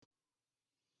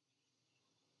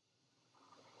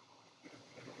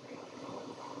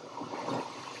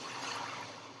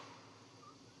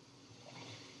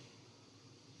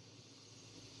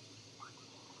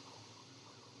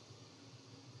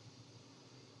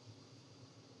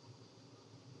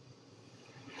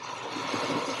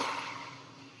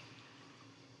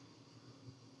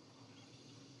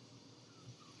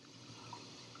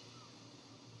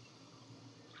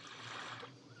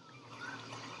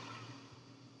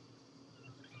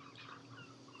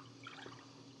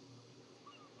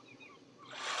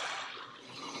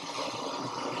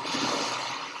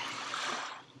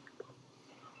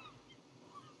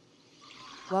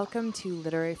Welcome to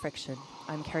Literary Friction.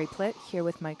 I'm Carrie Plitt, here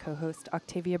with my co-host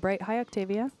Octavia Bright. Hi,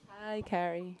 Octavia. Hi,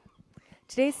 Carrie.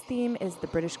 Today's theme is the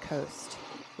British coast.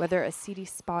 Whether a seedy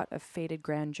spot of faded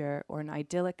grandeur or an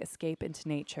idyllic escape into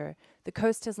nature, the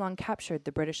coast has long captured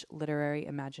the British literary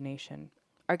imagination.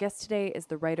 Our guest today is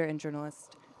the writer and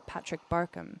journalist Patrick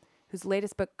Barkham, whose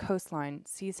latest book, Coastline,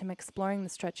 sees him exploring the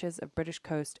stretches of British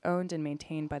coast owned and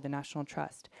maintained by the National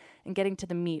Trust and getting to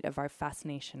the meat of our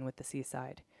fascination with the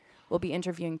seaside. We'll be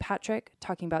interviewing Patrick,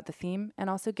 talking about the theme, and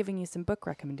also giving you some book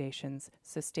recommendations,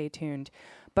 so stay tuned.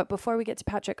 But before we get to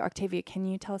Patrick, Octavia, can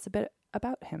you tell us a bit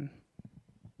about him?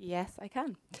 Yes, I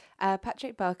can.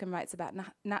 Patrick Barkham writes about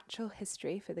natural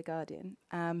history for The Guardian.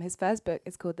 His first book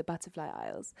is called The Butterfly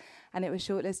Isles, and it was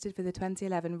shortlisted for the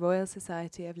 2011 Royal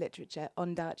Society of Literature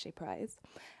Ondaatje Prize.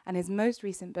 And his most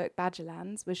recent book,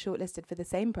 Badgerlands, was shortlisted for the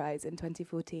same prize in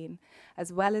 2014,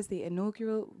 as well as the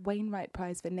inaugural Wainwright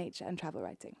Prize for Nature and Travel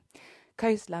Writing.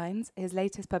 Coastlines, his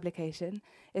latest publication,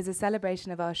 is a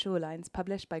celebration of our shorelines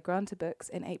published by Granta Books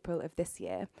in April of this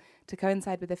year to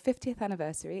coincide with the 50th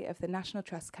anniversary of the National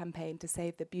Trust campaign to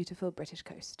save the beautiful British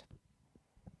coast.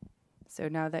 So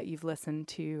now that you've listened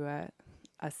to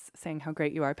us saying how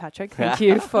great you are, Patrick, thank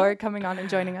you for coming on and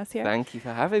joining us here. Thank you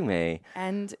for having me.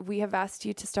 And we have asked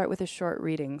you to start with a short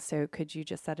reading, so could you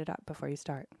just set it up before you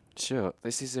start? Sure.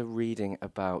 This is a reading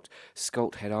about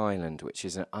Scolt Head Island, which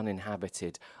is an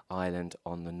uninhabited island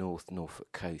on the North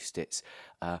Norfolk coast. It's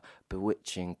a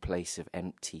bewitching place of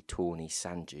empty, tawny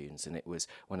sand dunes, and it was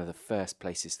one of the first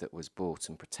places that was bought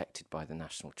and protected by the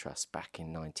National Trust back in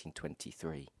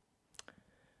 1923.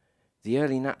 The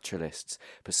early naturalists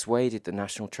persuaded the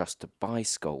National Trust to buy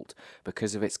Scolt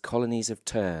because of its colonies of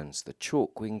terns, the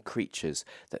chalk-winged creatures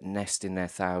that nest in their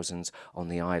thousands on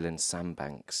the island's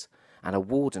sandbanks. And a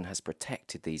warden has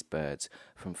protected these birds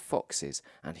from foxes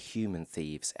and human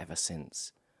thieves ever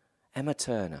since. Emma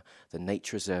Turner, the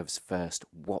Nature Reserve's first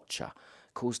watcher,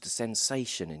 caused a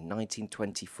sensation in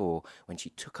 1924 when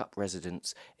she took up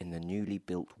residence in the newly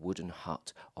built wooden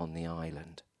hut on the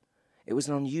island. It was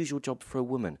an unusual job for a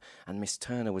woman, and Miss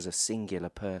Turner was a singular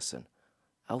person.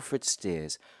 Alfred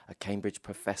Steers, a Cambridge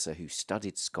professor who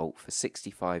studied Scolt for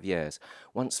 65 years,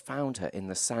 once found her in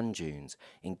the sand dunes,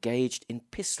 engaged in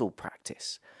pistol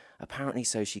practice, apparently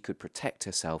so she could protect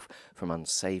herself from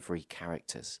unsavoury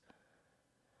characters.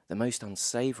 The most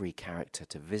unsavoury character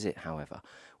to visit, however,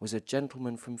 was a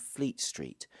gentleman from Fleet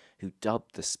Street who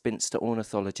dubbed the spinster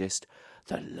ornithologist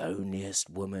the loneliest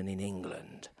woman in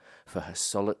England for her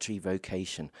solitary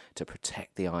vocation to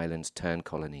protect the island's tern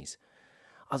colonies.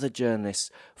 Other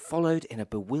journalists followed in a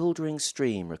bewildering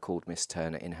stream, recalled Miss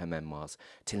Turner in her memoirs,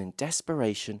 till in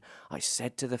desperation I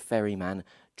said to the ferryman,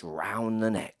 drown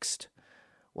the next.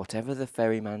 Whatever the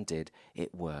ferryman did,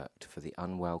 it worked, for the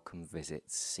unwelcome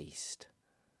visits ceased.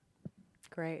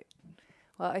 Great.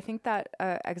 Well, I think that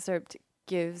excerpt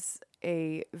gives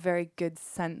a very good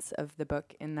sense of the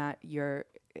book in that you're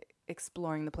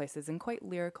exploring the places in quite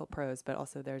lyrical prose, but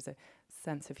also there's a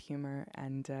sense of humor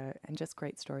and just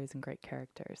great stories and great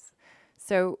characters.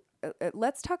 So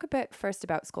let's talk a bit first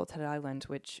about Scolt Head Island,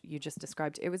 which you just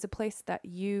described. It was a place that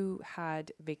you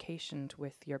had vacationed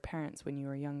with your parents when you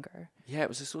were younger. Yeah, it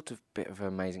was a sort of bit of an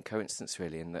amazing coincidence,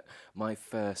 really, in that my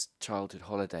first childhood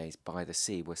holidays by the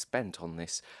sea were spent on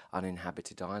this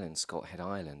uninhabited island, Scolt Head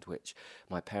Island, which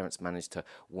my parents managed to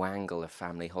wangle a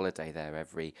family holiday there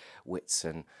every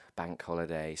Whitsun bank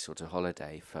holiday sort of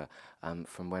holiday for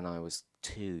from when I was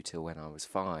 2 till when I was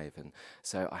 5, and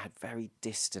so I had very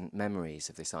distant memories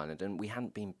of this island, and we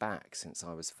hadn't been back since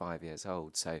I was 5 years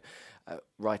old. So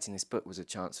writing this book was a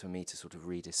chance for me to sort of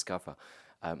rediscover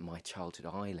my childhood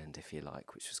island, if you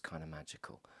like, which was kind of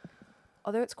magical.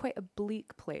 Although it's quite a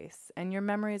bleak place, and your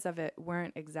memories of it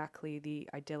weren't exactly the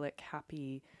idyllic,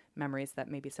 happy memories that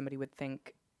maybe somebody would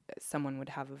think someone would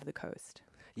have of the coast.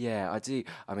 Yeah, I do.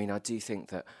 I mean, I do think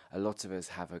that a lot of us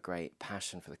have a great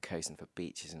passion for the coast and for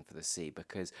beaches and for the sea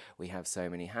because we have so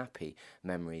many happy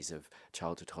memories of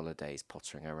childhood holidays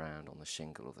pottering around on the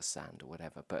shingle or the sand or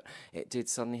whatever. But it did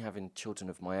suddenly, having children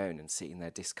of my own and seeing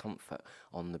their discomfort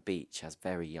on the beach as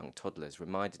very young toddlers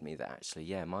reminded me that actually,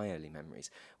 yeah, my early memories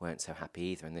weren't so happy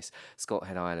either. In this Scolt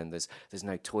Head Island, there's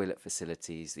no toilet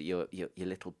facilities, that your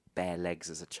little bare legs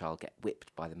as a child get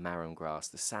whipped by the marram grass.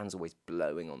 The sand's always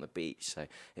blowing on the beach, so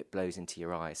it blows into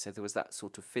your eyes. So there was that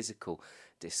sort of physical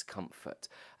discomfort.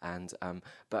 And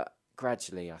but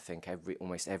gradually, I think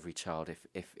almost every child,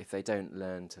 if they don't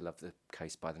learn to love the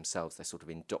coast by themselves, they're sort of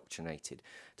indoctrinated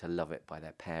to love it by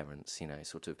their parents. You know,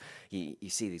 sort of you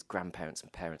see these grandparents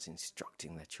and parents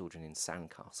instructing their children in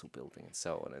sandcastle building and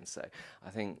so on. And so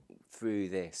I think through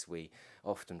this we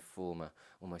often form a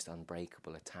almost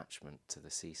unbreakable attachment to the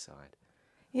seaside.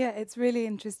 Yeah, it's really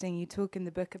interesting. You talk in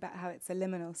the book about how it's a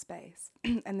liminal space.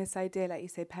 And this idea, like you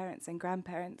say, parents and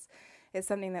grandparents, is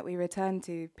something that we return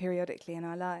to periodically in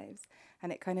our lives.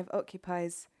 And it kind of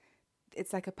occupies,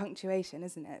 it's like a punctuation,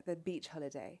 isn't it? The beach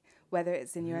holiday, whether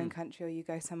it's in your own country or you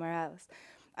go somewhere else.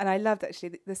 And I loved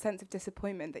actually the sense of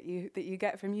disappointment that you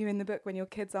get from you in the book when your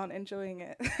kids aren't enjoying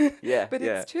it. Yeah, but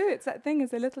it's true. It's that thing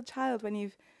as a little child when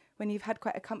you've had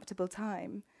quite a comfortable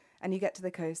time and you get to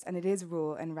the coast and it is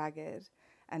raw and ragged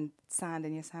and sand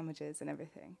in your sandwiches and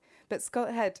everything. But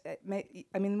Scott Head,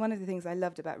 one of the things I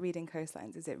loved about reading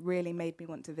Coastlines is it really made me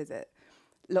want to visit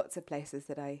lots of places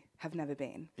that I have never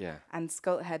been. Yeah. And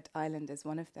Scott Head Island is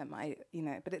one of them.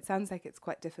 But it sounds like it's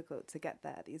quite difficult to get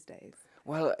there these days.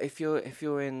 Well, if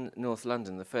you're in North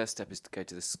London, the first step is to go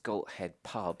to the Scott Head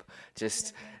pub,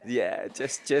 just near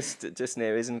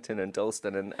Islington and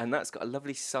Dalston, and that's got a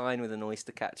lovely sign with an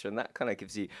oyster catcher, and that kind of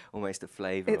gives you almost a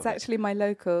flavour. It's actually my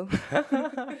local.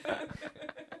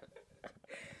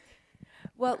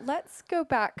 Well, let's go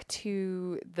back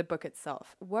to the book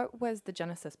itself. What was the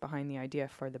genesis behind the idea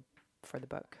for the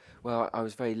book? Well, I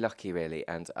was very lucky, really,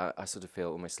 and I sort of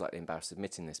feel almost slightly embarrassed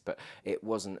admitting this, but it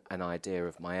wasn't an idea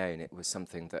of my own. It was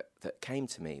something that came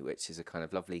to me, which is a kind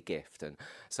of lovely gift, and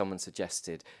someone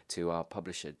suggested to our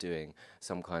publisher doing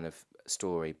some kind of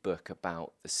story book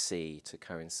about the sea to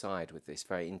coincide with this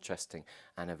very interesting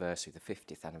anniversary, the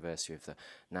 50th anniversary of the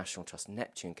National Trust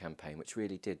Neptune campaign, which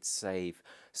really did save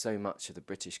so much of the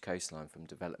British coastline from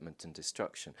development and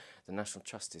destruction. The National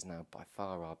Trust is now by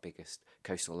far our biggest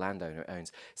coastal landowner. It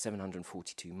owns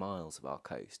 742 miles of our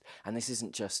coast. And this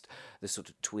isn't just the sort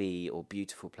of twee or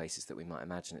beautiful places that we might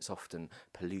imagine. It's often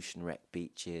pollution-wrecked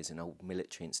beaches and old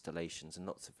military installations and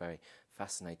lots of very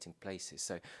fascinating places.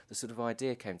 So the sort of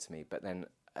idea came to me, but then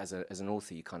as an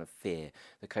author you kind of fear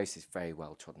the coast is very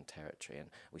well trodden territory, and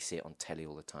we see it on telly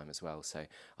all the time as well. So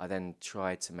I then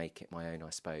tried to make it my own,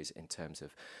 I suppose, in terms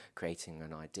of creating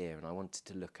an idea, and I wanted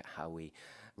to look at how we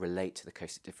relate to the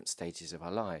coast at different stages of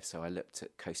our lives. So I looked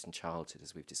at coast and childhood,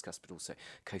 as we've discussed, but also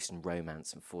coast and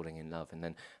romance and falling in love, and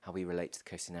then how we relate to the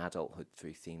coast in adulthood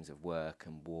through themes of work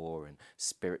and war and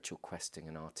spiritual questing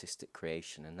and artistic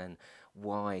creation, and then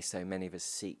why so many of us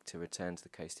seek to return to the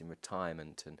coast in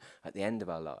retirement and at the end of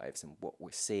our lives, and what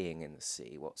we're seeing in the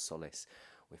sea, what solace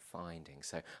we're finding.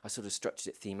 So I sort of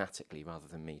structured it thematically rather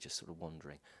than me just sort of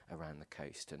wandering around the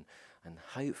coast, and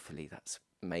hopefully that's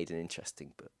made an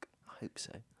interesting book. I hope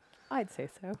so. I'd say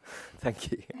so.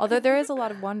 Thank you. Although there is a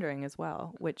lot of wandering as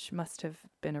well, which must have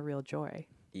been a real joy.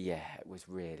 Yeah, it was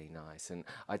really nice, and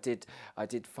I did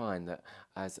find that,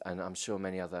 and I'm sure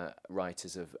many other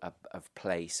writers of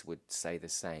place would say the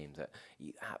same, that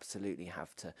you absolutely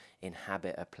have to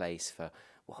inhabit a place for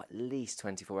at least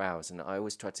 24 hours, and I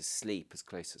always tried to sleep as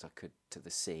close as I could to the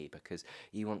sea, because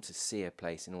you want to see a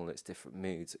place in all its different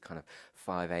moods at kind of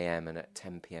 5 a.m. and at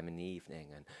 10 p.m. in the evening,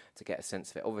 and to get a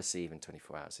sense of it. Obviously, even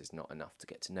 24 hours is not enough to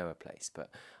get to know a place, but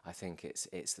I think it's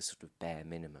the sort of bare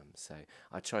minimum. So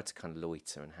I tried to kind of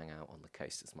loiter and hang out on the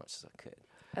coast as much as I could.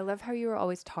 I love how you were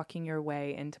always talking your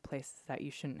way into places that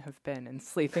you shouldn't have been, and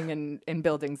sleeping in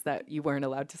buildings that you weren't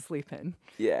allowed to sleep in.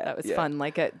 Yeah, that was fun.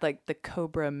 Like the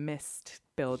Cobra Mist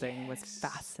building was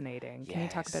fascinating. Can you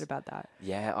talk a bit about that?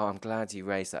 Yeah, I'm glad you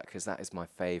raised that, because that is my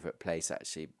favourite place,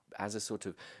 actually. As a sort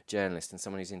of journalist and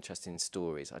someone who's interested in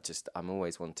stories, I'm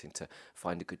always wanting to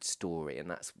find a good story, and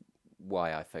that's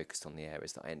why I focused on the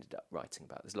areas that I ended up writing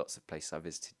about. There's lots of places I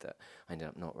visited that I ended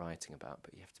up not writing about,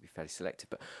 but you have to be fairly selective.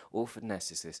 But Orford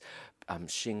Ness is this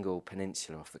shingle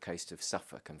peninsula off the coast of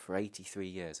Suffolk, and for 83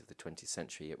 years of the 20th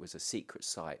century it was a secret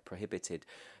site, prohibited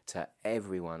to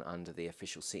everyone under the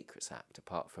Official Secrets Act,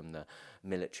 apart from the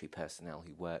military personnel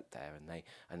who worked there,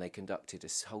 and they conducted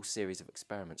a whole series of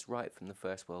experiments right from the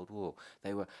First World War.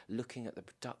 They were looking at the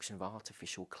production of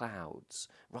artificial clouds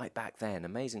right back then,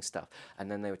 amazing stuff, and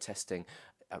then they were testing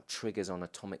triggers on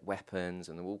atomic weapons,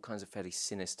 and there were all kinds of fairly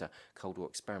sinister Cold War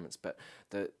experiments. But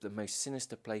the most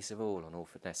sinister place of all on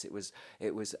Orford Ness, it was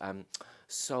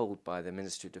sold by the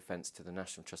Ministry of Defence to the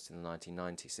National Trust in the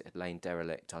 1990s. It had lain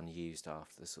derelict, unused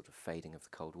after the sort of fading of the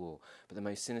Cold War. But the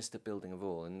most sinister building of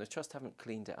all, and the Trust haven't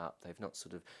cleaned it up. They've not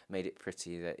sort of made it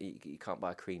pretty. That you can't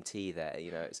buy a cream tea there.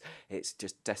 You know, it's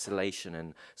just desolation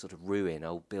and sort of ruin,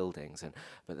 old buildings.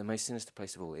 But the most sinister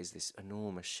place of all is this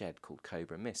enormous shed called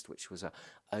Cobra Mist, which was a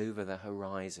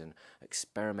over-the-horizon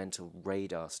experimental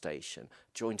radar station,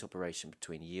 joint operation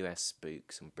between US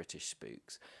spooks and British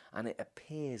spooks. And it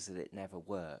appears that it never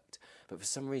worked, but for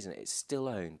some reason it's still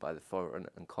owned by the Foreign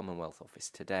and Commonwealth Office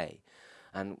today.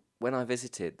 And when I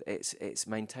visited, it's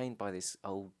maintained by this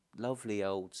lovely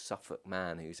old Suffolk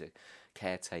man who's a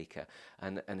caretaker,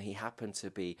 and he happened to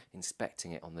be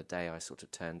inspecting it on the day I sort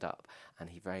of turned up, and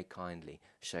he very kindly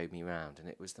showed me round, and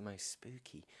it was the most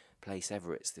spooky place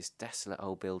ever. It's this desolate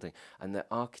old building, and the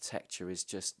architecture is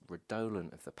just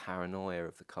redolent of the paranoia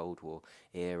of the Cold War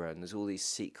era, and there's all these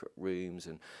secret rooms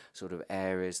and sort of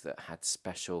areas that had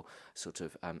special sort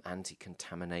of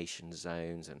anti-contamination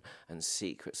zones and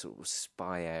secret sort of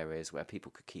spy areas where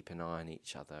people could keep an eye on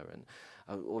each other, and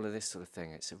all of this sort of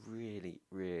thing. It's a really,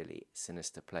 really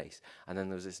sinister place. And then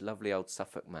there was this lovely old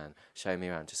Suffolk man showing me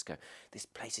around, just go, this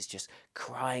place is just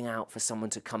crying out for someone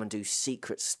to come and do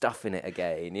secret stuff in it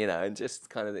again, you know, and just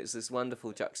kind of, it's this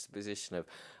wonderful juxtaposition of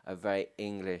a very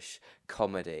English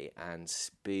comedy and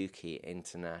spooky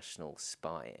international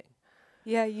spying.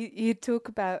 Yeah, you talk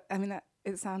about, I mean,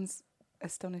 it sounds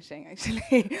astonishing,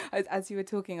 actually. As you were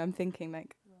talking, I'm thinking,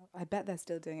 like, I bet they're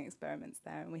still doing experiments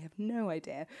there and we have no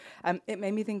idea. It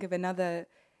made me think of another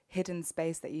hidden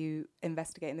space that you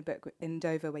investigate in the book in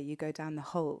Dover, where you go down the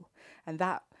hole. And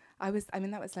that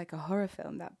was like a horror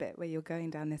film, that bit where you're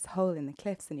going down this hole in the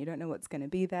cliffs and you don't know what's going to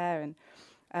be there.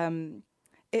 And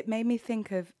it made me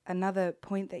think of another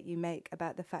point that you make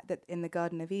about the fact that in the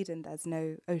Garden of Eden there's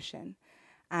no ocean,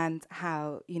 and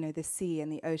how, you know, the sea and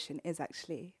the ocean is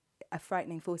actually a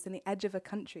frightening force, and the edge of a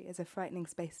country is a frightening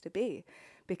space to be,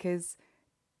 because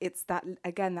it's that,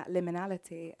 again, that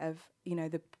liminality of, you know,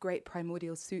 the great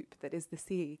primordial soup that is the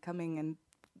sea coming and,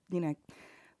 you know,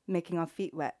 making our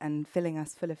feet wet and filling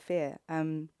us full of fear.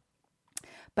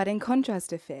 But in contrast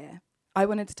to fear, I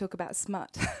wanted to talk about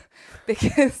smut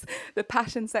because the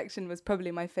passion section was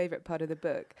probably my favourite part of the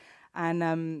book.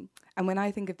 And when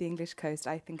I think of the English coast,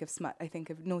 I think of smut. I think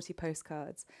of naughty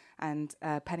postcards and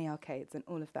penny arcades and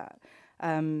all of that.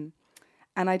 And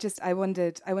I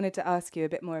wanted to ask you a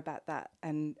bit more about that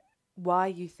and why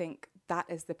you think that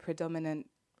is the predominant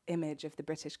image of the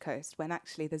British coast, when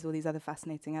actually there's all these other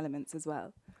fascinating elements as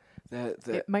well.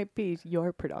 It might be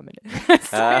your predominant.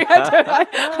 Sorry,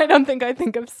 I don't think I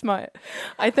think of smut.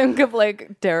 I think of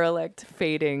like derelict,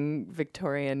 fading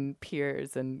Victorian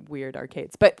piers and weird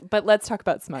arcades. But let's talk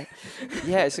about smut.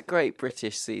 Yeah, it's a great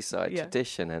British seaside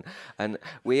tradition, and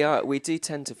we do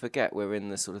tend to forget we're in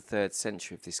the sort of 3rd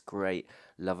century of this great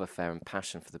love affair and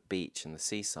passion for the beach and the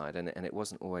seaside, and it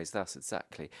wasn't always thus,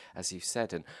 exactly as you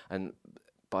said, and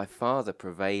by far the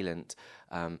prevalent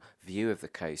view of the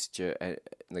coast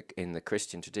in the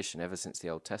Christian tradition ever since the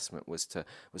Old Testament was to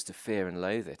fear and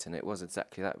loathe it, and it was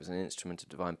exactly that. It was an instrument of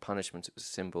divine punishment. It was a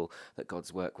symbol that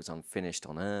God's work was unfinished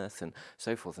on earth and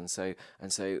so forth, and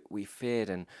so we feared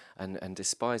and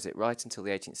despised it right until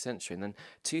the 18th century. And then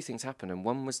two things happened, and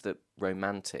one was that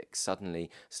Romantics suddenly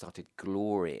started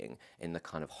glorying in the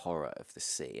kind of horror of the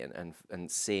sea and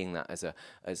seeing that as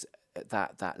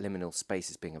that liminal space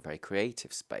as being a very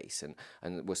creative space,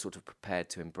 and were sort of prepared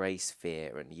to embrace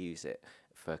fear and use it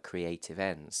for creative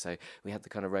ends. So we had the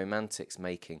kind of Romantics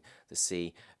making the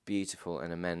sea beautiful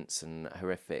and immense and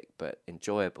horrific, but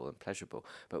enjoyable and pleasurable.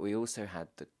 But we also had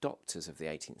the doctors of the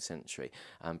 18th century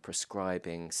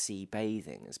prescribing sea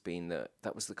bathing as being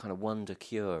that was the kind of wonder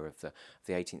cure of the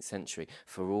 18th century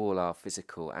for all our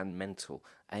physical and mental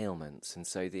ailments. And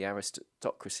so the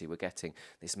aristocracy were getting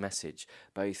this message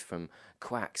both from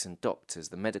quacks and doctors,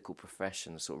 the medical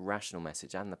profession, the sort of rational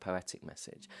message and the poetic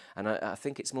message. And I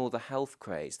think it's more the health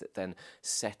craze that then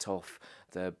set off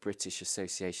the British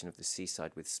Association of the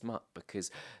Seaside with smut, because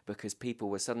people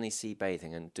were suddenly sea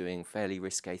bathing and doing fairly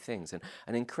risque things.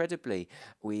 And incredibly,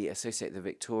 we associate the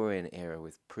Victorian era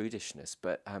with prudishness,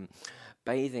 but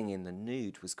bathing in the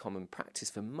nude was common practice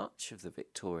for much of the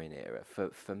Victorian era,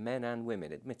 for men and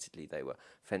women. Admittedly, they were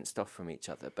fenced off from each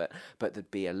other, but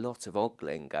there'd be a lot of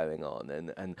ogling going on,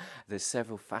 and there's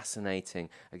several fascinating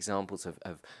examples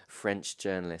of French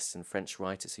journalists and French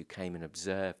writers who came and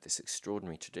observed this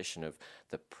extraordinary tradition of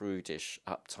the prudish,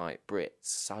 uptight Brits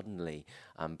suddenly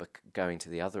going to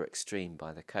the other extreme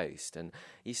by the coast. And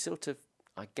you sort of,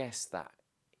 I guess that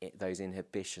those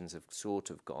inhibitions have sort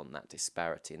of gone, that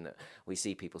disparity, in that we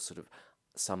see people sort of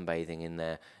sunbathing in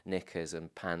their knickers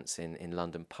and pants in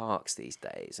London parks these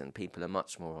days, and people are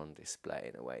much more on display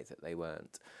in a way that they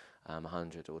weren't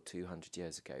 100 or 200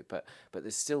 years ago. But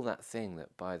there's still that thing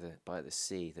that by the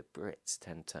sea, the Brits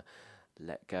tend to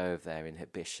let go of their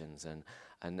inhibitions, and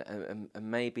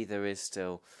maybe there is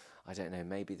still I don't know,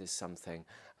 maybe there's something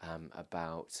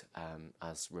about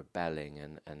us rebelling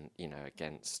and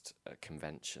against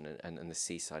convention, and the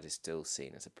seaside is still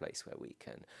seen as a place where we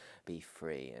can be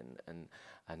free, and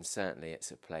certainly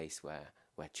it's a place where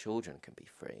children can be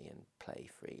free and play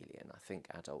freely, and I think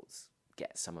adults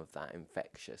get some of that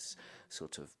infectious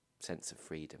sort of sense of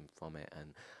freedom from it,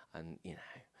 and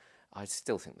I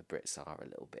still think the Brits are a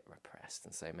little bit repressed,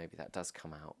 and so maybe that does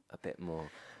come out a bit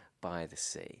more by the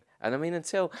sea. And I mean,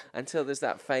 until there's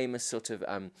that famous sort of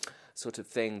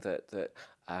thing that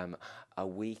a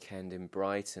weekend in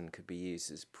Brighton could be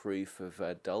used as proof of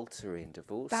adultery in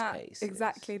divorce cases.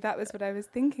 Exactly, that was what I was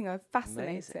thinking of. Fascinating.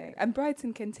 Amazing. And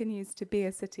Brighton continues to be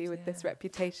a city with this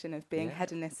reputation of being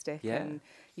hedonistic and,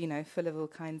 full of all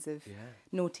kinds of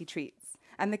naughty treats.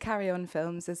 And the Carry On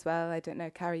films as well. I don't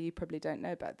know, Carrie, you probably don't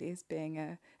know about these, being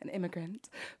an immigrant.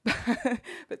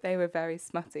 But they were very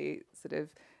smutty, sort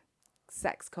of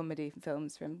sex comedy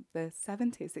films from the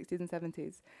 60s and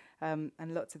 70s. And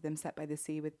lots of them set by the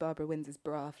sea with Barbara Windsor's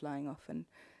bra flying off and,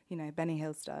 Benny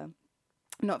Hill style.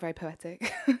 Not very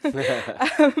poetic.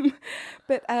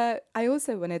 But I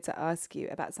also wanted to ask you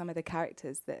about some of the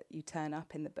characters that you turn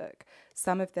up in the book.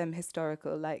 Some of them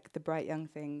historical, like the Bright Young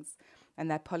Things, and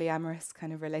their polyamorous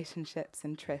kind of relationships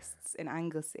and trysts in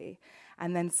Anglesey.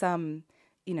 And then some,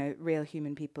 real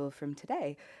human people from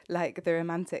today, like the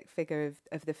romantic figure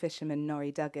of the fisherman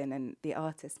Norrie Duggan and the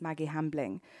artist Maggie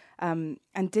Hambling. And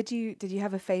did you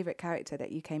have a favourite character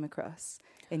that you came across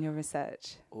in your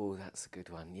research? Oh, that's a good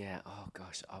one. Yeah. Oh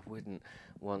gosh, I wouldn't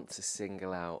want to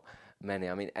single out many.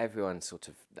 I mean, everyone sort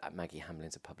of, Maggie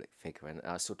Hamlin's a public figure, and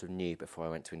I sort of knew before I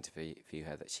went to interview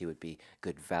her that she would be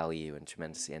good value and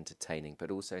tremendously entertaining,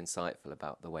 but also insightful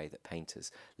about the way that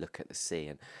painters look at the sea.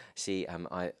 And she,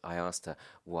 I asked her,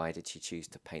 why did she choose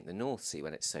to paint the North Sea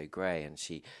when it's so grey? And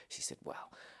she said,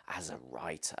 well, as a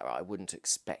writer, I wouldn't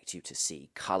expect you to see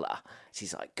colour.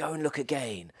 She's like, go and look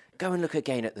again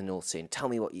at the North Sea and tell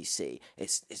me what you see.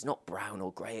 It's not brown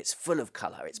or grey, it's full of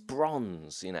colour, it's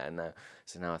bronze, and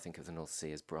so now I think of the North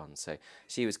Sea as bronze. So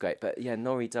she was great. But yeah,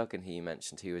 Norrie Duggan, who you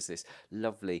mentioned, he was this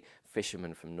lovely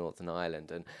fisherman from Northern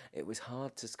Ireland, and it was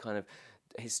hard to kind of,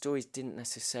 his stories didn't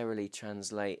necessarily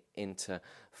translate into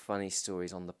funny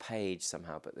stories on the page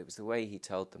somehow, but it was the way he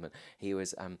told them. And he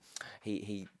was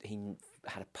he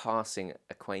had a passing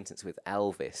acquaintance with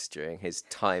Elvis during his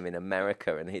time in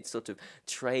America, and he'd sort of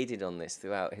traded on this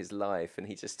throughout his life. And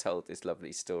he just told this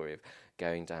lovely story of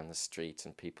going down the street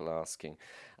and people asking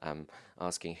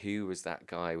who was that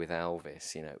guy with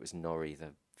Elvis. It was Norrie the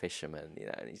fisherman,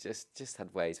 and he just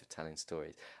had ways of telling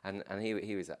stories, and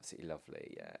he was absolutely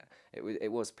lovely. Yeah,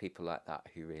 it was people like that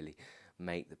who really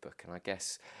make the book, and I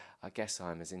guess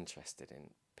I'm as interested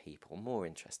in people, more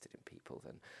interested in people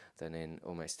than in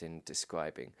almost in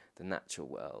describing the natural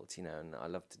world, and I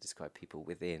love to describe people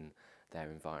within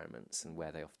their environments and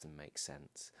where they often make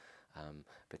sense,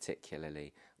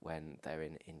 particularly when they're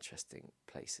in interesting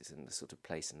places and the sort of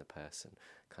place and the person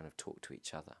kind of talk to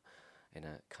each other in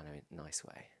a kind of nice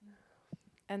way.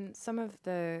 And some of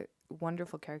the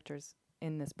wonderful characters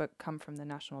in this book come from the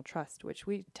National Trust, which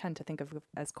we tend to think of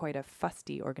as quite a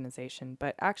fusty organization,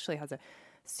 but actually has a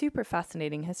super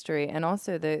fascinating history. And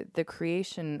also the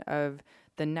creation of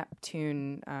the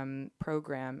Neptune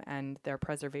program and their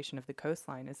preservation of the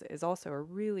coastline is also a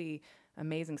really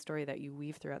amazing story that you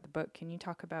weave throughout the book. Can you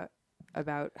talk about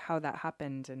how that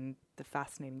happened and the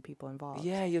fascinating people involved?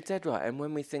 Yeah, you're dead right. And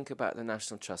when we think about the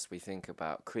National Trust, we think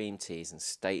about cream teas and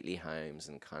stately homes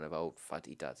and kind of old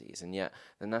fuddy-duddies. And yet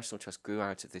the National Trust grew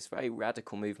out of this very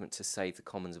radical movement to save the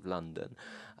Commons of London.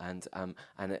 And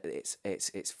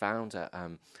its founder,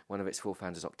 one of its four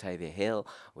founders, Octavia Hill,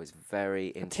 was very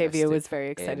interested. Octavia was very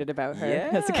excited about her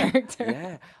as a character.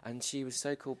 Yeah, and she was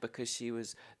so cool because she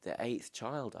was the 8th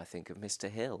child, I think, of Mr.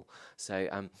 Hill.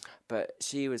 So, but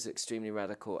she was extremely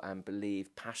radical and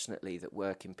believed passionately that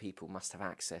working people must have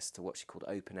access to what she called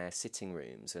open-air sitting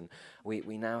rooms. And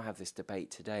we now have this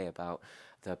debate today about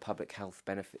the public health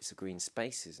benefits of green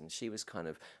spaces, and she was kind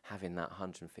of having that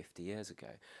 150 years ago.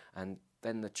 And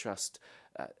then the Trust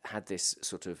had this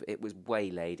sort of, it was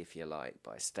waylaid, if you like,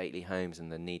 by stately homes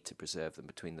and the need to preserve them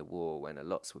between the war when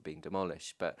lots were being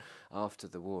demolished. But after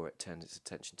the war, it turned its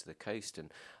attention to the coast,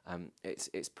 and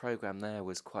its programme there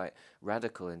was quite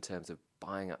radical in terms of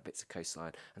buying up bits of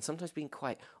coastline and sometimes being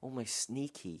quite almost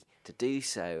sneaky to do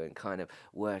so, and kind of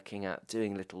working out,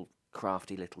 doing little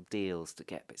crafty little deals to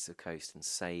get bits of coast and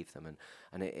save them,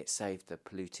 and it saved the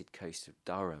polluted coast of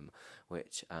Durham,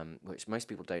 which most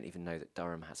people don't even know that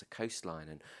Durham has a coastline,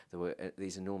 and there were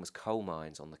these enormous coal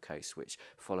mines on the coast which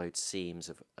followed seams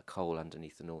of coal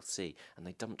underneath the North Sea, and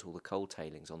they dumped all the coal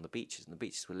tailings on the beaches, and the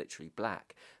beaches were literally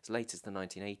black as late as the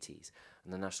 1980s,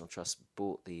 and the National Trust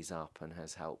bought these up and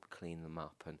has helped clean them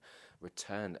up and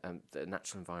return the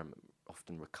natural environment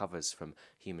often recovers from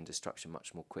human destruction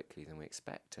much more quickly than we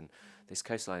expect, and this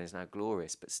coastline is now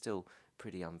glorious but still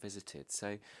pretty unvisited.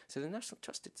 So the National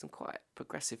Trust did some quite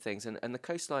progressive things, and the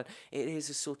coastline,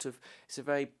 it's a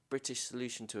very British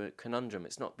solution to a conundrum.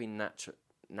 It's not been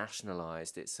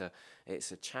nationalised. It's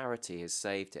a charity has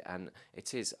saved it, and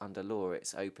it is under law.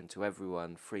 It's open to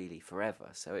everyone freely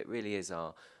forever. So it really is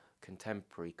our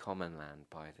contemporary common land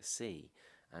by the sea.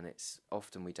 And it's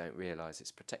often we don't realise it's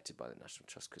protected by the National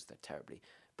Trust because they're terribly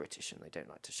British and they don't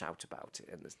like to shout about it,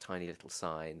 and there's tiny little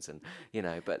signs, and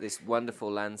but this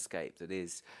wonderful landscape that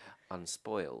is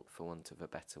unspoilt, for want of a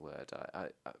better word.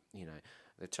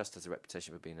 The Trust has a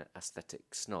reputation for being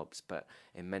aesthetic snobs, but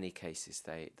in many cases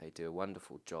they do a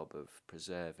wonderful job of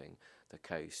preserving the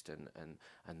coast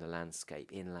and the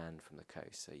landscape inland from the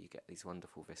coast, so you get these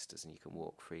wonderful vistas and you can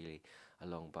walk freely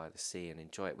along by the sea and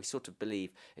enjoy it. We sort of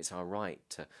believe it's our right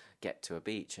to get to a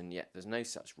beach, and yet there's no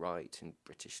such right in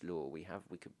British law. We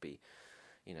could be,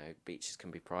 beaches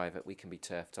can be private, we can be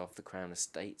turfed off, the Crown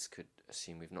Estates could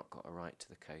assume we've not got a right to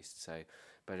the coast,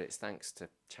 but it's thanks to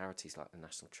charities like the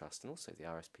National Trust and also the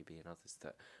RSPB and others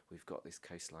that we've got this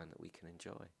coastline that we can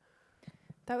enjoy.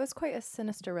 That was quite a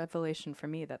sinister revelation for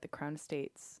me, that the Crown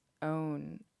Estates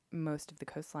own most of the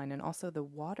coastline and also the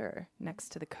water next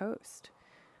to the coast.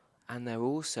 And they're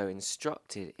also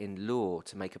instructed in law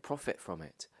to make a profit from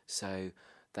it. So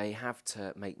they have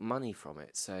to make money from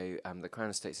it. So the Crown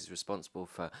Estates is responsible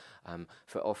for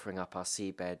offering up our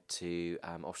seabed to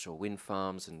offshore wind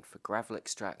farms and for gravel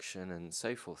extraction and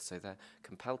so forth. So they're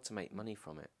compelled to make money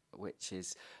from it, which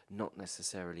is not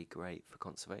necessarily great for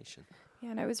conservation. Yeah,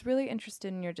 and I was really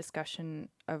interested in your discussion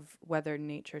of whether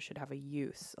nature should have a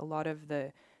use. A lot of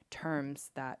the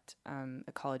terms that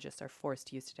ecologists are forced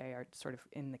to use today are sort of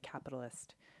in the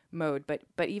capitalist mode,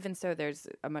 but even so, there's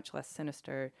a much less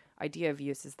sinister idea of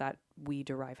use, is that we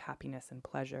derive happiness and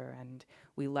pleasure, and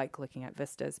we like looking at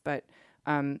vistas. But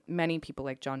many people,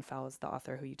 like John Fowles, the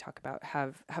author who you talk about,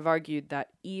 have argued that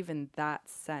even that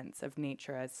sense of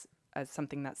nature as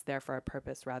something that's there for a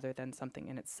purpose rather than something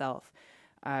in itself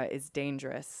is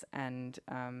dangerous and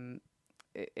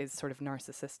is sort of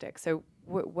narcissistic. So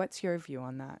what's your view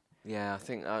on that? Yeah, I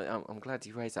think I'm glad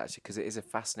you raised that, actually, because it is a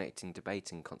fascinating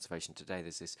debate in conservation today.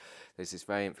 There's this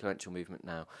very influential movement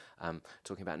now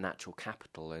talking about natural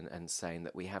capital and saying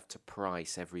that we have to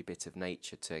price every bit of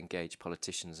nature to engage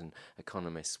politicians and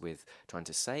economists with trying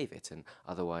to save it, and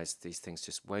otherwise these things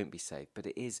just won't be saved. But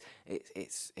it's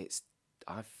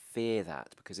I fear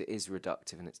that, because it is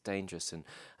reductive and it's dangerous, and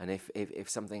if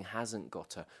something hasn't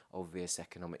got a obvious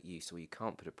economic use, or you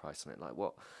can't put a price on it, like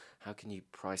how can you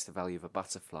price the value of a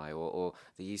butterfly, or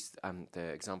the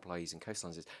example I use in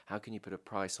coastlines is, how can you put a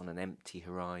price on an empty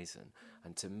horizon?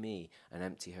 And to me, an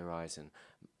empty horizon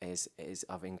is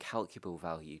of incalculable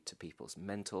value to people's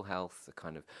mental health, the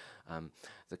kind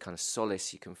of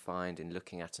solace you can find in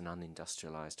looking at an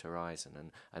unindustrialized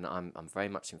horizon. And I'm very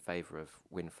much in favour of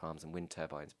wind farms and wind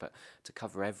turbines, but to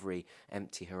cover every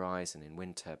empty horizon in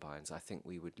wind turbines, I think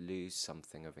we would lose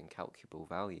something of incalculable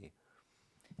value.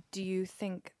 Do you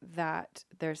think that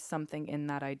there's something in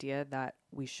that idea that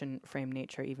we shouldn't frame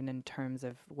nature even in terms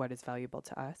of what is valuable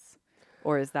to us?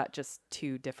 Or is that just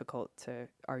too difficult to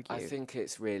argue? I think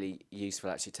it's really useful,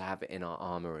 actually, to have it in our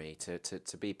armoury,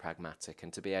 to be pragmatic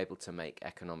and to be able to make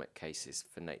economic cases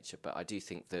for nature. But I do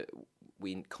think that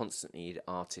we constantly need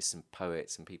artists and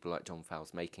poets and people like John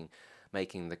Fowles making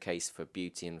the case for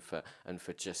beauty and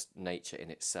for just nature in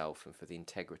itself, and for the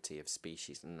integrity of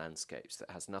species and landscapes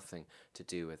that has nothing to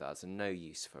do with us and no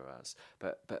use for us.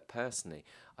 But personally,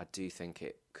 I do think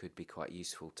it could be quite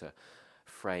useful to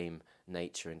frame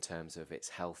nature in terms of its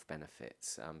health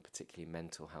benefits, particularly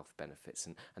mental health benefits,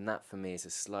 and that for me is a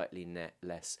slightly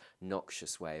less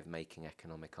noxious way of making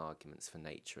economic arguments for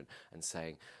nature, and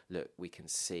saying, look, we can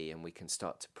see and we can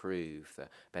start to prove the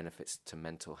benefits to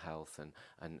mental health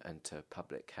and to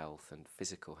public health and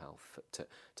physical health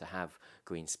to have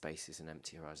green spaces and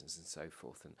empty horizons and so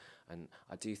forth, and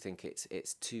I do think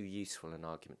it's too useful an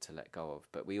argument to let go of,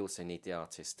 but we also need the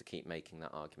artists to keep making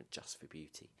that argument just for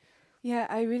beauty. Yeah,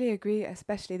 I really agree,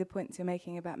 especially the points you're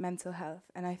making about mental health.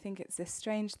 And I think it's this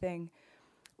strange thing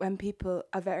when people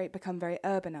are become very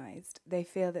urbanized, they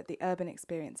feel that the urban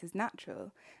experience is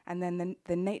natural, and then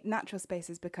the natural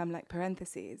spaces become like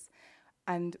parentheses,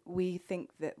 and we think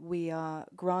that we are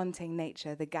granting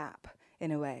nature the gap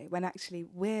in a way, when actually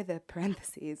we're the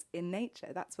parentheses in nature.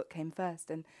 That's what came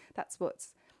first, and that's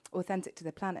what's authentic to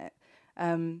the planet.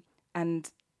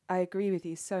 And I agree with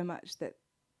you so much that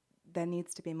there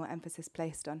needs to be more emphasis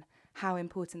placed on how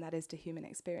important that is to human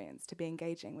experience, to be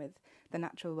engaging with the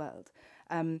natural world.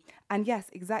 And yes,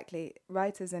 exactly,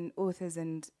 writers and authors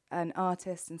and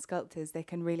artists and sculptors, they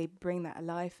can really bring that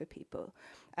alive for people.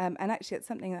 And actually, it's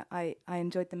something that I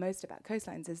enjoyed the most about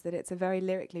Coastlines, is that it's a very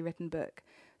lyrically written book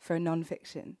for a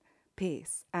non-fiction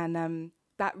piece. And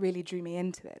that really drew me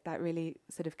into it. That really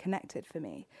sort of connected for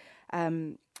me.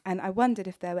 And I wondered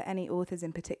if there were any authors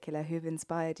in particular who've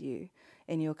inspired you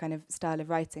in your kind of style of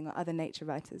writing, or other nature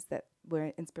writers that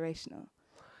were inspirational.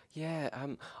 Yeah,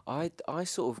 I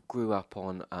sort of grew up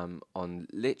on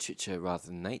literature rather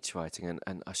than nature writing,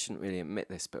 and I shouldn't really admit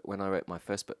this, but when I wrote my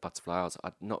first book, Butterfly Isles,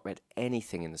 I'd not read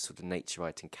anything in the sort of nature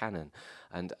writing canon,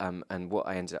 and what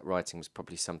I ended up writing was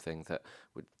probably something that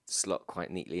would slot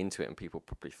quite neatly into it, and people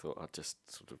probably thought I'd just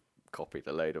sort of copied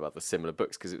a load of other similar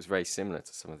books because it was very similar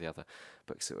to some of the other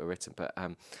books that were written. But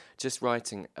just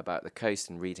writing about the coast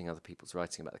and reading other people's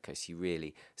writing about the coast, you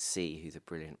really see who the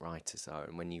brilliant writers are.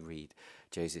 And when you read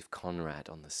Joseph Conrad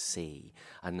on the sea,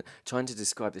 and trying to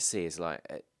describe the sea is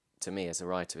like, to me as a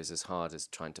writer, is as hard as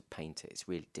trying to paint it. It's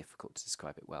really difficult to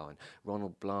describe it well. And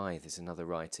Ronald Blythe is another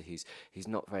writer who's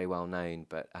not very well known,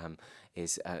 but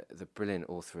is the brilliant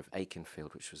author of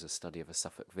Aikenfield, which was a study of a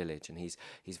Suffolk village. And he's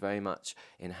very much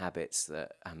inhabits the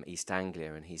East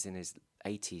Anglia, and he's in his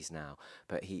 80s now.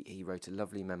 But he wrote a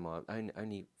lovely memoir,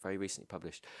 only very recently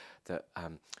published, that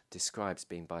describes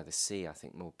being by the sea, I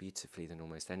think, more beautifully than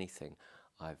almost anything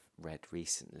I've read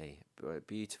recently.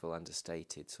 Beautiful,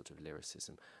 understated sort of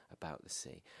lyricism about the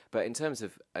sea. But in terms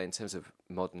of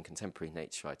modern contemporary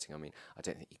nature writing, I mean, I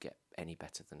don't think you get any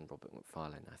better than Robert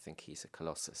Macfarlane. I think he's a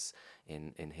colossus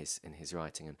in his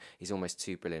writing, and he's almost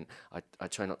too brilliant. I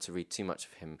try not to read too much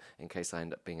of him in case I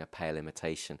end up being a pale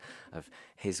imitation of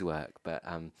his work. But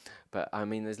I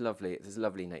mean, there's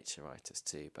lovely nature writers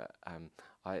too. But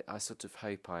I sort of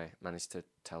hope I manage to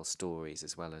tell stories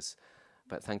as well as.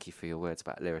 But thank you for your words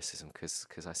about lyricism,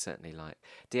 because I certainly like.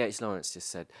 D.H. Lawrence just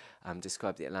said,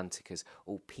 described the Atlantic as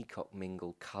all peacock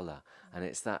mingled colour, and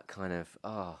it's that kind of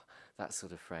that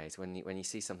sort of phrase. When you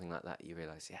see something like that, you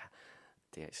realise, yeah,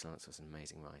 D.H. Lawrence was an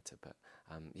amazing writer. But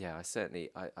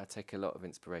I take a lot of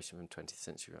inspiration from 20th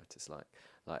century writers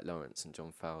like Lawrence and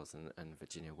John Fowles and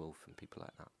Virginia Woolf and people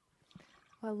like that.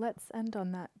 Well, let's end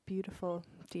on that beautiful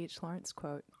D.H. Lawrence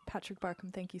quote. Patrick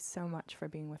Barkham, thank you so much for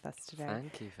being with us today.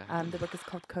 Thank you for having me. The book is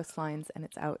called Coastlines, and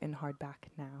it's out in hardback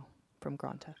now from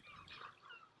Granta.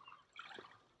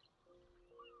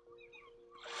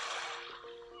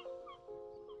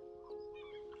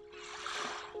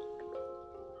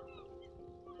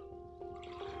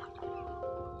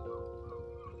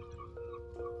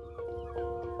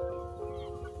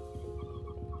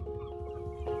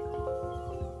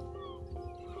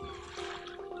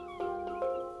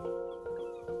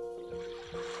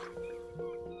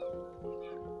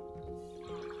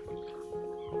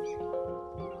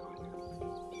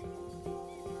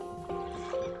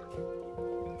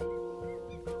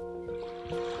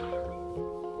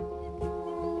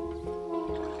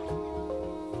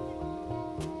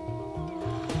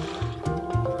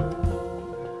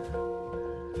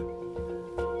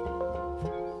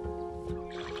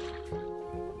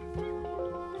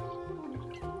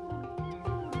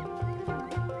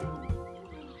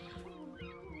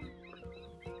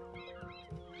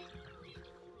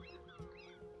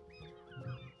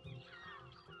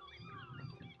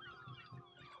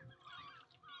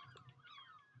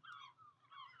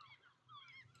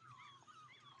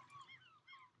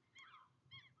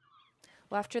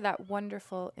 Well, after that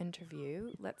wonderful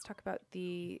interview, let's talk about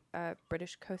the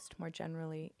British coast more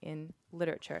generally in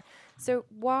literature. So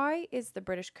why is the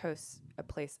British coast a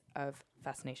place of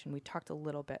fascination? We talked a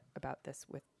little bit about this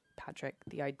with Patrick,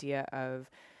 the idea of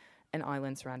an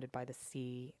island surrounded by the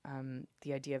sea,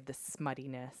 the idea of the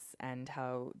smuttiness, and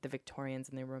how the Victorians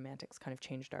and the Romantics kind of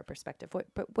changed our perspective.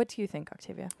 But what do you think,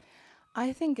 Octavia?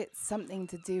 I think it's something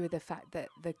to do with the fact that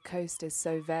the coast is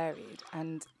so varied,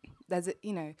 and there's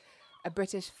a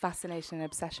British fascination and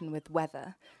obsession with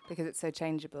weather because it's so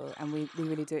changeable, and we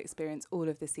really do experience all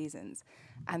of the seasons.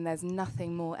 And there's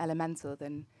nothing more elemental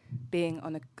than being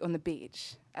on the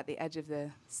beach at the edge of the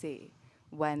sea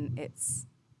when it's,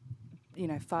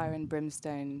 fire and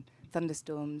brimstone,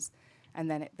 thunderstorms, and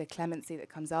then the clemency that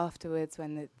comes afterwards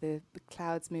when the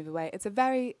clouds move away. It's a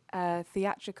very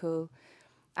theatrical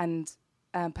and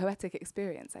poetic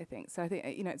experience, I think. So I think,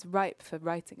 it's ripe for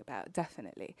writing about,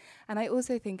 definitely. And I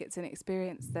also think it's an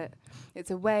experience that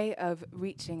it's a way of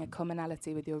reaching a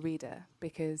commonality with your reader,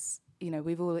 because,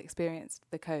 we've all experienced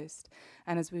the coast.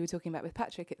 And as we were talking about with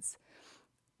Patrick, it's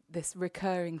this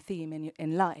recurring theme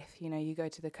in life. You go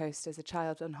to the coast as a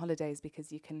child on holidays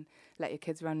because you can let your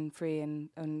kids run free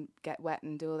and get wet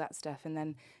and do all that stuff. And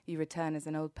then you return as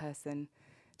an old person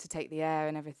to take the air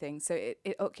and everything. So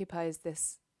it occupies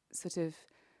this sort of,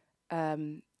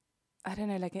 I don't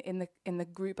know, like in the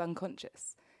group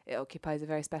unconscious, it occupies a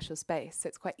very special space. So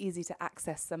it's quite easy to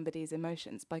access somebody's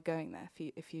emotions by going there,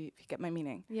 if you get my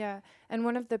meaning. Yeah, and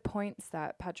one of the points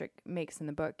that Patrick makes in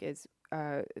the book is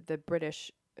the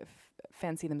British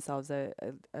fancy themselves a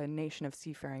nation of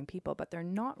seafaring people, but they're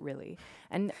not really.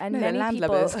 And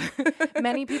No,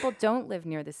 many people don't live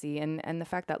near the sea, and the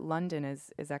fact that London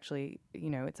is actually,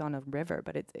 it's on a river,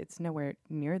 but it's nowhere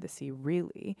near the sea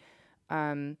really,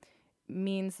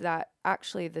 means that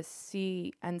actually the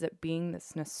sea ends up being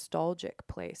this nostalgic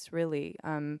place, really,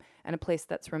 and a place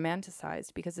that's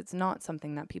romanticized because it's not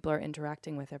something that people are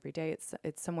interacting with every day.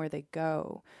 It's somewhere they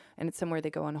go, and it's somewhere they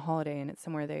go on holiday, and it's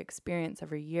somewhere they experience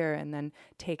every year and then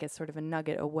take as sort of a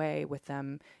nugget away with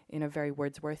them in a very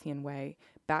Wordsworthian way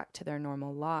back to their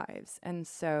normal lives. And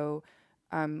so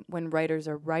when writers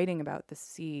are writing about the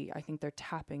sea, I think they're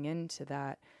tapping into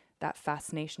that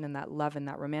fascination and that love and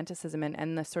that romanticism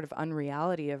and the sort of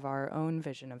unreality of our own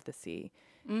vision of the sea.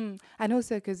 And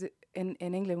also because in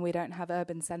England we don't have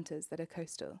urban centres that are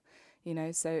coastal,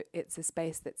 so it's a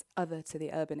space that's other to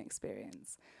the urban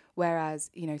experience. Whereas,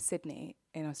 Sydney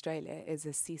in Australia is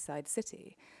a seaside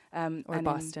city. Or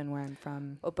Boston, where I'm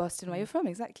from. Or Boston, where you're from,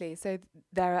 exactly. So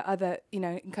there are other,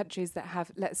 in countries that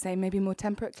have, let's say, maybe more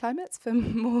temperate climates for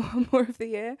more of the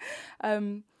year.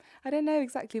 I don't know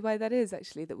exactly why that is,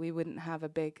 actually, that we wouldn't have a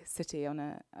big city on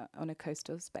a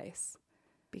coastal space.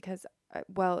 Because,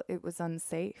 it was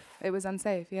unsafe. It was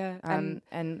unsafe, yeah. And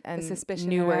the suspicion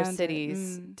newer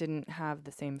cities didn't have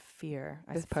the same fear,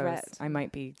 I suppose. Threat. I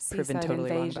might be Seaside proven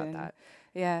totally invasion. wrong about that.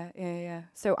 Yeah.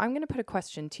 So I'm going to put a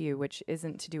question to you, which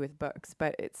isn't to do with books,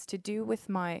 but it's to do with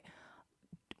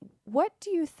what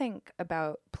do you think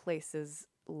about places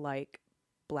like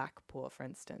Blackpool, for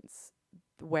instance,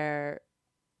 where,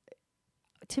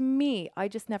 to me, I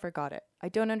just never got it. I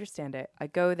don't understand it. I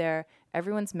go there,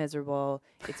 everyone's miserable,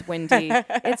 it's windy,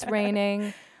 it's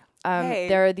raining.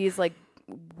 There are these like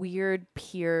weird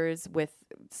piers with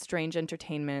strange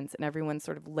entertainments, and everyone's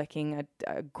sort of licking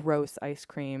a gross ice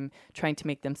cream, trying to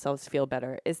make themselves feel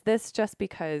better. Is this just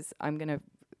because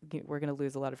we're gonna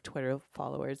lose a lot of Twitter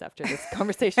followers after this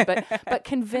conversation? But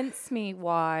convince me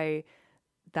why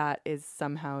that is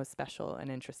somehow special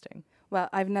and interesting. Well,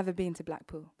 I've never been to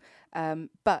Blackpool,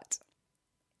 but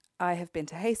I have been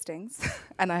to Hastings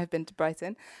and I have been to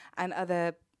Brighton and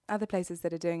other places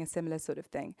that are doing a similar sort of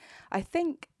thing. I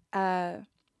think, I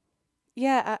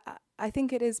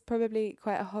think it is probably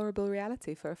quite a horrible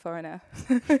reality for a foreigner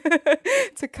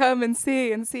to come and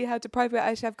see how deprived we are.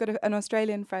 Actually, I've got an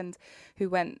Australian friend who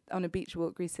went on a beach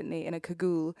walk recently in a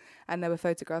cagoule, and there were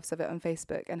photographs of it on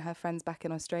Facebook, and her friends back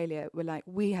in Australia were like,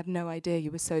 we had no idea you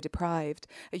were so deprived.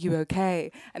 Are you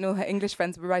okay? And all her English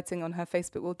friends were writing on her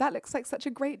Facebook, well, that looks like such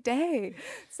a great day.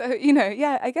 So,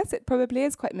 I guess it probably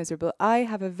is quite miserable. I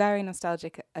have a very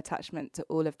nostalgic attachment to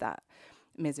all of that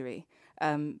misery.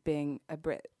 Being a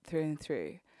Brit through and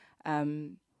through.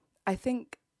 I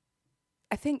think,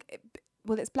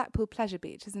 it's Blackpool Pleasure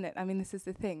Beach, isn't it? I mean, this is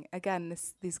the thing. Again,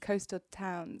 these coastal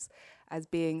towns as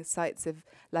being sites of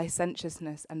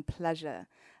licentiousness and pleasure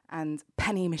and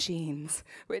penny machines,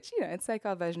 which, it's like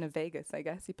our version of Vegas, I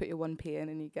guess. You put your 1p in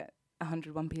and you get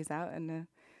 100 1p's out, and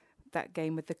that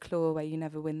game with the claw where you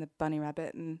never win the bunny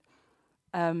rabbit. And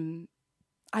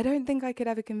I don't think I could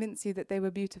ever convince you that they were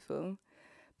beautiful.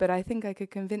 But I think I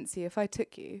could convince you, if I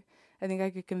took you, I think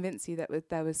I could convince you that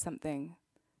there was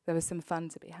some fun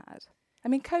to be had. I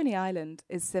mean, Coney Island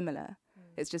is similar.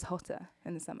 It's just hotter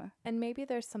in the summer. And maybe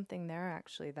there's something there,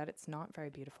 actually, that it's not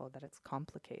very beautiful, that it's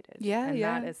complicated. Yeah, and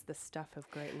that is the stuff of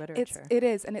great literature. It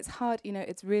is, and it's hard,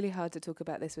 it's really hard to talk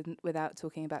about this without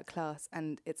talking about class,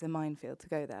 and it's a minefield to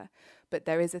go there. But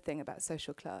there is a thing about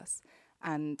social class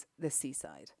and the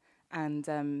seaside.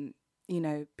 And,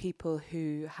 people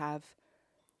who have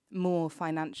more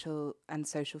financial and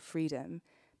social freedom,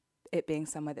 it being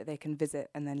somewhere that they can visit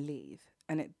and then leave,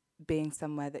 and it being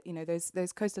somewhere that,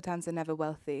 those coastal towns are never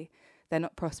wealthy, they're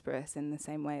not prosperous in the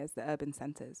same way as the urban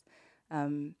centres,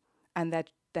 and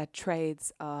their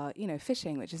trades are,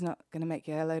 fishing, which is not going to make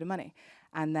you a load of money,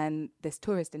 and then this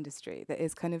tourist industry that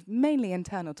is kind of mainly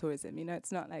internal tourism. You know,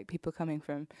 it's not like people coming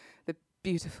from the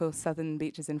beautiful southern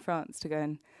beaches in France to go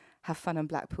and have fun on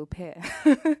Blackpool Pier.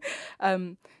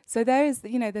 So there is,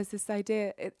 you know, there's this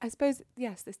idea, I suppose,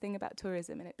 yes, this thing about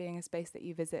tourism and it being a space that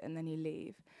you visit and then you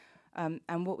leave.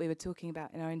 And what we were talking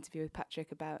about in our interview with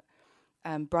Patrick about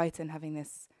Brighton having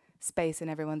this space in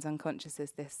everyone's unconscious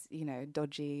as this, you know,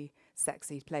 dodgy,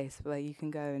 sexy place where you can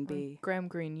go and be. Graham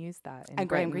Greene used that. And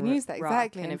Graham Greene used that,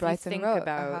 exactly. And in if Brighton you think Rock,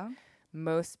 about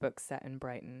most books set in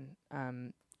Brighton,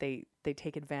 they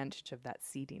take advantage of that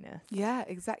seediness. Yeah,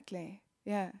 exactly.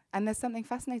 Yeah. And there's something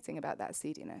fascinating about that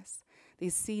seediness.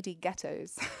 These seedy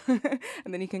ghettos.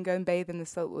 And then you can go and bathe in the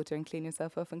salt water and clean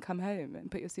yourself off and come home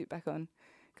and put your suit back on.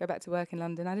 Go back to work in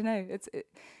London. I don't know.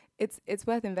 It's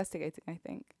worth investigating, I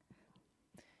think.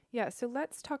 Yeah, so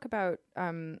let's talk about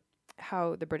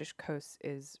how the British coast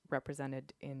is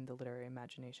represented in the literary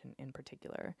imagination in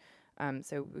particular.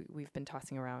 So we've been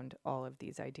tossing around all of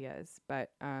these ideas,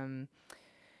 but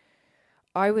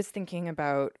I was thinking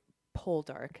about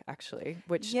Poldark, actually,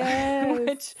 which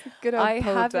which good old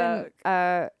Poldark.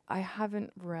 I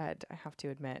haven't read. I have to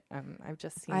admit, I've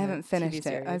just seen. I haven't finished TV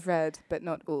series. it. I've read, but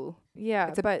not all. Yeah,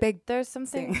 it's a but big there's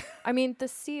something. thing. I mean, the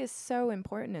sea is so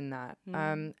important in that,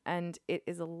 and it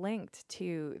is linked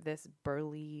to this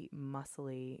burly,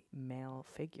 muscly male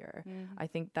figure. I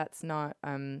think that's not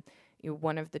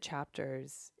one of the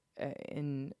chapters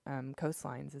in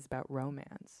Coastlines is about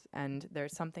romance, and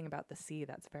there's something about the sea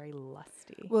that's very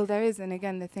lusty. Well, there is, and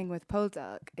again, the thing with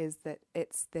Poldark is that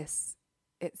it's this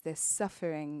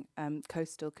suffering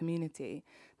coastal community,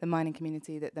 the mining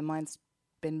community, that the mine's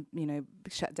been, you know,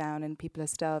 shut down and people are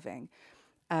starving,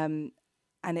 and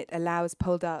it allows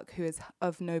Poldark, who is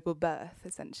of noble birth,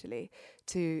 essentially,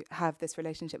 to have this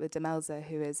relationship with Demelza,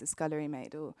 who is a scullery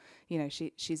maid, or, you know,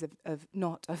 she's of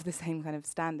not of the same kind of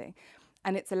standing.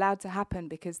 And it's allowed to happen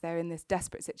because they're in this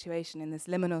desperate situation, in this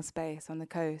liminal space on the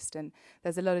coast. And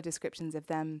there's a lot of descriptions of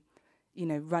them, you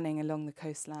know, running along the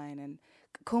coastline. And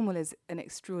Cornwall is an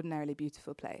extraordinarily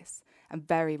beautiful place and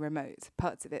very remote.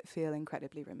 Parts of it feel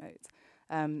incredibly remote.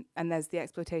 And there's the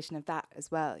exploitation of that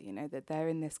as well, you know, that they're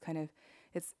in this kind of,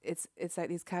 it's like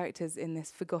these characters in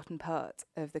this forgotten part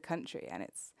of the country. And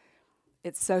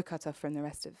it's so cut off from the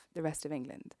rest of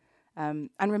England. And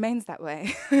remains that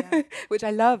way, which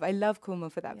I love. I love Cornwall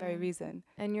for that very reason.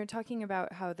 And you're talking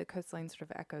about how the coastline sort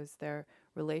of echoes their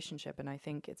relationship, and I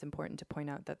think it's important to point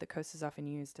out that the coast is often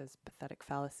used as pathetic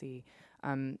fallacy.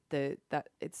 That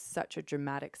it's such a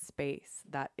dramatic space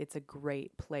that it's a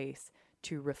great place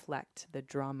to reflect the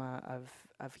drama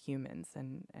of humans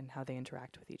and how they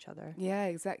interact with each other. Yeah,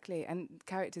 exactly. And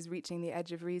characters reaching the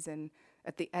edge of reason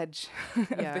at the edge of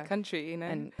the country, you know.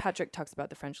 And Patrick talks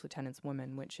about The French Lieutenant's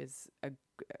Woman, which is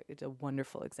it's a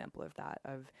wonderful example of that,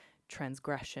 of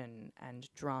transgression and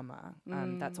drama.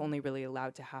 That's only really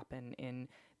allowed to happen in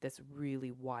this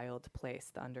really wild place,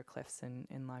 the Undercliffs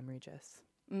in Lyme Regis.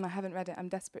 I haven't read it. I'm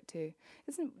desperate to.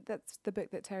 That's the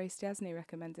book that Terry Stiasny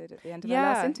recommended at the end of our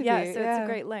last interview? Yeah, so it's a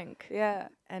great link. Yeah.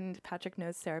 And Patrick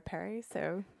knows Sarah Perry,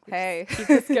 so hey, keep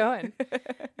this going.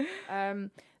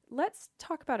 Let's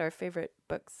talk about our favorite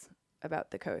books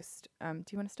about the coast. Do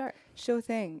you want to start? Sure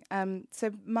thing.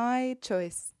 So my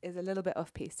choice is a little bit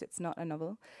off-piste. It's not a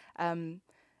novel.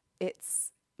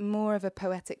 It's more of a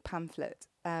poetic pamphlet,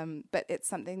 but it's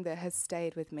something that has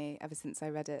stayed with me ever since I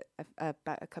read it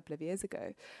about a couple of years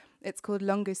ago. It's called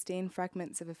Longustine,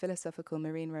 Fragments of a Philosophical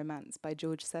Marine Romance by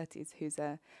George Surtees, who's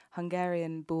a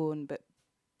Hungarian-born but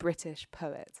British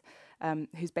poet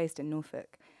who's based in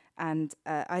Norfolk. And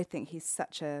I think he's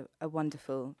such a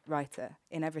wonderful writer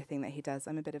in everything that he does.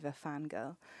 I'm a bit of a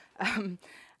fangirl.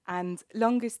 And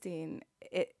Longustine,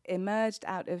 it emerged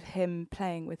out of him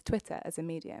playing with Twitter as a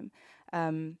medium.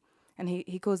 And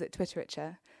he calls it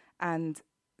Twitterature. And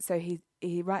so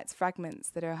he writes fragments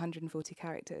that are 140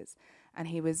 characters. And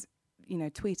he was, you know,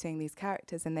 tweeting these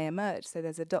characters and they emerged. So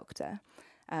there's a doctor,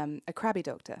 a crabby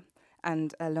doctor,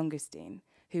 and a Longustine,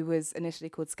 who was initially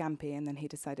called Scampy, and then he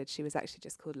decided she was actually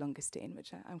just called Longustine,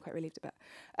 which I'm quite relieved about.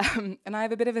 And I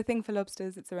have a bit of a thing for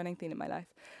lobsters. It's a running theme in my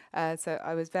life. So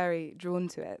I was very drawn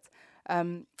to it.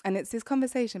 And it's this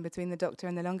conversation between the Doctor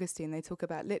and the Longustine. They talk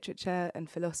about literature and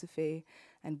philosophy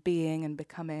and being and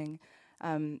becoming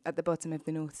at the bottom of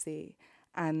the North Sea.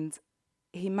 And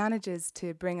he manages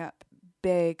to bring up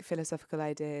big philosophical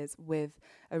ideas with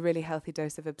a really healthy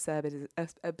dose of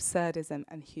absurdism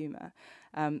and humour,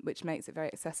 which makes it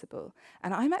very accessible.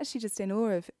 And I'm actually just in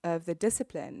awe of the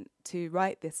discipline to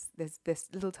write this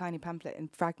little tiny pamphlet in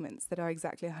fragments that are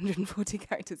exactly 140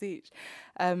 characters each.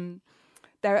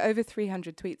 there are over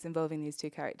 300 tweets involving these two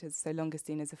characters, so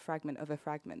Longestine is a fragment of a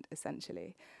fragment,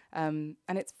 essentially. And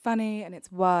it's funny, and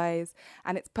it's wise,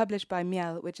 and it's published by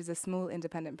Miel, which is a small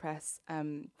independent press,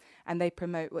 and they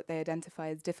promote what they identify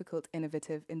as difficult,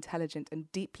 innovative, intelligent,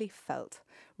 and deeply felt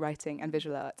writing and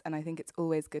visual art. And I think it's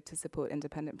always good to support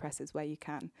independent presses where you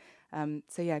can.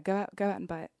 So yeah, go out and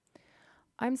buy it.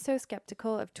 I'm so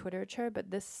skeptical of Twitterture,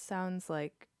 but this sounds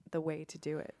like the way to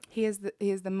do it. He is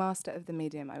the master of the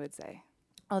medium, I would say.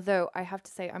 Although I have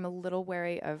to say I'm a little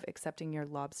wary of accepting your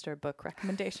lobster book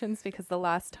recommendations because the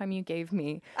last time you gave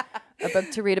me a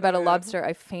book to read about a lobster,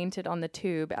 I fainted on the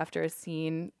tube after a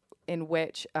scene in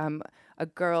which a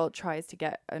girl tries to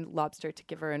get a lobster to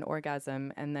give her an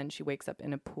orgasm, and then she wakes up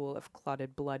in a pool of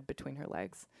clotted blood between her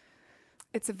legs.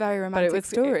 It's a very romantic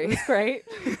story. It was great.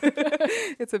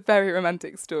 It's a very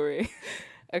romantic story.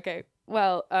 Okay.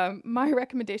 Well, my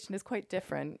recommendation is quite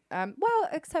different.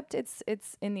 Except it's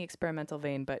in the experimental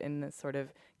vein, but in the sort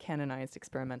of canonized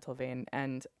experimental vein.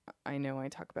 And I know I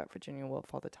talk about Virginia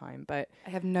Woolf all the time, but I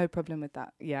have no problem with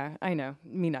that. Yeah, I know.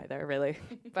 Me neither, really.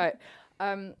 But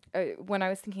when I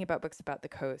was thinking about books about the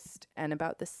coast and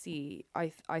about the sea,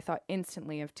 I thought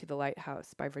instantly of To the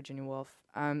Lighthouse by Virginia Woolf.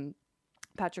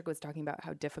 Patrick was talking about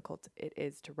how difficult it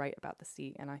is to write about the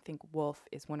sea, and I think Woolf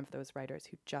is one of those writers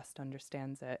who just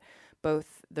understands it,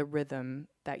 both the rhythm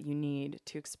that you need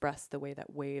to express the way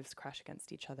that waves crash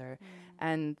against each other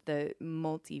and the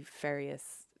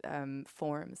multifarious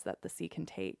forms that the sea can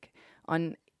take.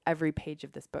 On every page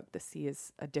of this book, the sea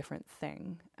is a different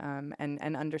thing,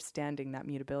 and understanding that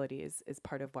mutability is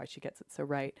part of why she gets it so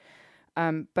right.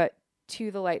 But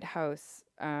To the Lighthouse,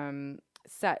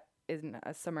 set in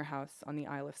a summer house on the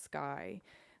Isle of Skye.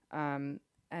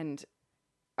 And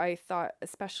I thought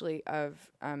especially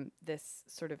of this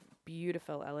sort of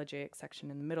beautiful elegiac section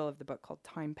in the middle of the book called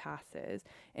Time Passes,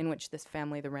 in which this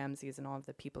family, the Ramsays, and all of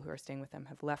the people who are staying with them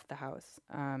have left the house.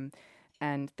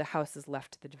 And the house is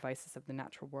left to the devices of the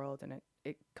natural world, and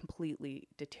it completely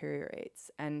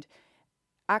deteriorates. And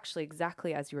actually,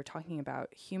 exactly as you were talking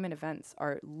about, human events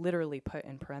are literally put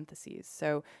in parentheses.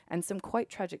 So, and some quite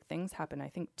tragic things happen. I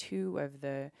think 2 of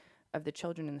the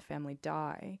children in the family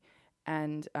die,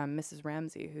 and Mrs.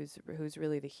 Ramsay, who's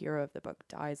really the hero of the book,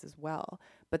 dies as well.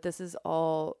 But this is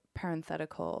all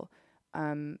parenthetical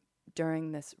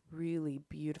during this really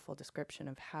beautiful description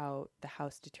of how the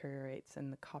house deteriorates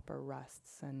and the copper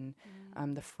rusts and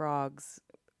the frogs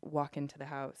walk into the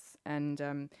house.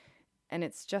 And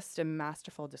it's just a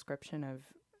masterful description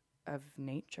of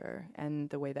nature and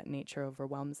the way that nature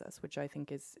overwhelms us, which I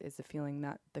think is a feeling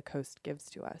that the coast gives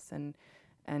to us,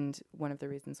 and one of the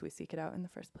reasons we seek it out in the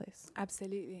first place.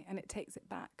 Absolutely, and it takes it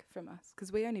back from us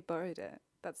because we only borrowed it.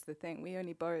 That's the thing. We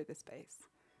only borrow the space,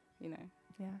 you know.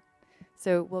 Yeah.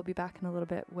 So we'll be back in a little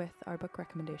bit with our book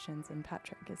recommendations, and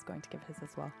Patrick is going to give his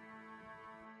as well.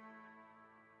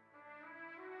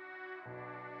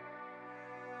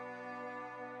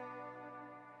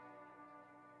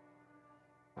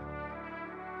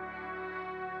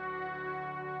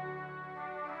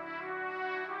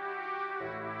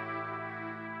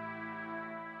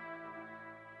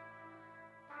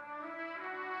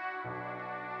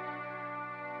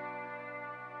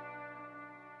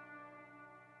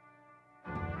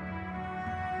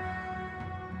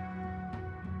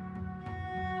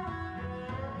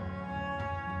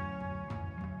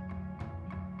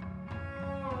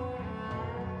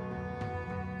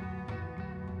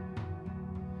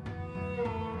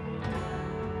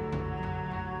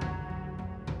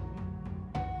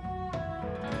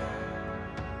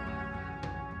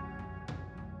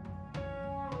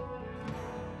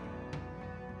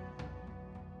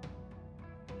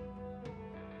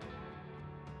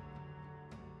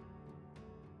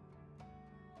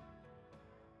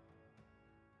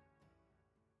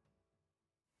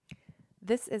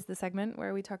 This is the segment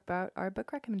where we talk about our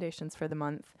book recommendations for the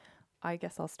month. I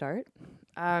guess I'll start.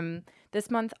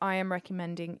 This month, I am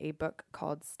recommending a book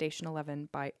called Station 11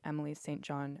 by Emily St.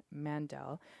 John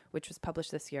Mandel, which was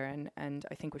published this year and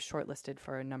I think was shortlisted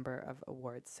for a number of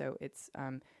awards. So it's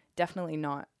definitely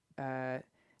not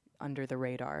under the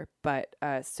radar, but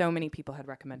so many people had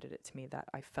recommended it to me that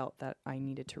I felt that I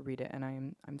needed to read it, and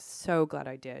I'm so glad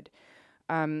I did.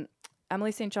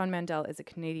 Emily St. John Mandel is a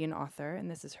Canadian author, and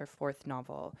this is her 4th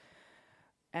novel.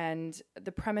 And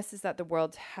the premise is that the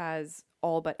world has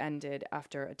all but ended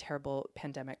after a terrible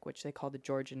pandemic, which they call the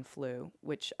Georgian flu,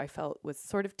 which I felt was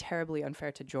sort of terribly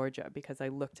unfair to Georgia because I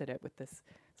looked at it with this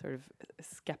sort of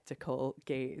skeptical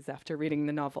gaze after reading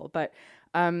the novel. But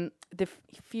the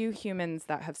few humans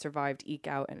that have survived eke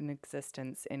out an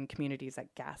existence in communities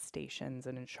like gas stations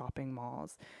and in shopping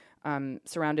malls,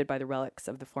 surrounded by the relics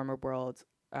of the former world,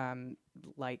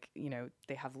 like,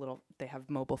 they have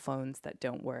mobile phones that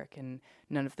don't work, and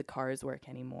none of the cars work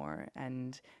anymore,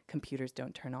 and computers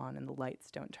don't turn on, and the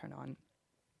lights don't turn on.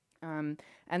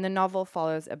 And the novel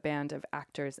follows a band of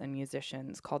actors and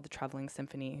musicians called the Traveling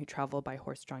Symphony, who travel by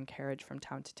horse-drawn carriage from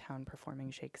town to town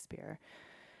performing Shakespeare.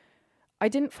 I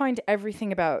didn't find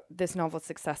everything about this novel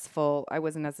successful. I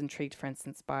wasn't as intrigued, for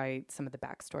instance, by some of the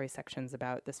backstory sections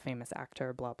about this famous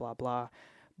actor, blah, blah, blah.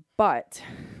 But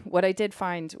what I did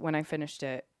find when I finished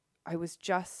it, I was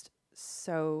just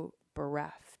so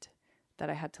bereft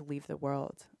that I had to leave the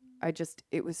world.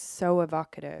 It was so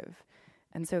evocative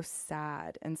and so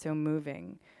sad and so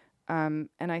moving. And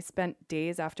I spent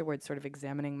days afterwards sort of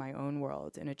examining my own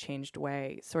world in a changed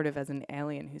way, sort of as an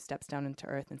alien who steps down into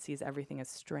Earth and sees everything as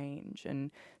strange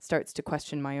and starts to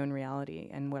question my own reality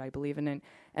and what I believe in.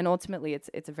 And ultimately, it's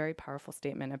a very powerful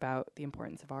statement about the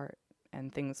importance of art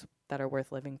and things that are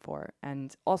worth living for.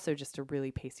 And also just a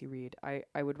really pacey read.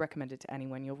 I would recommend it to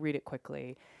anyone. You'll read it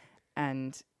quickly.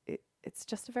 And it's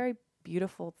just a very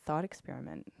beautiful thought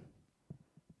experiment.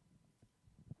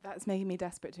 That's making me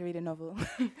desperate to read a novel.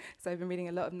 So I've been reading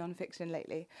a lot of nonfiction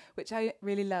lately, which I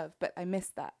really love, but I miss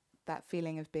that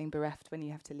feeling of being bereft when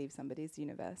you have to leave somebody's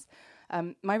universe.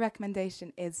 My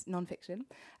recommendation is nonfiction.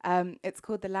 It's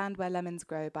called The Land Where Lemons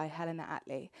Grow by Helena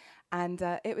Attlee. And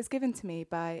it was given to me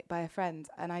by a friend,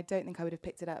 and I don't think I would have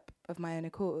picked it up of my own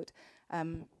accord.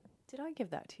 Did I give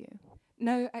that to you?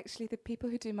 No, actually, the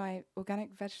people who do my organic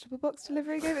vegetable box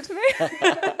delivery gave it to me.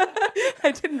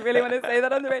 I didn't really want to say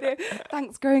that on the radio.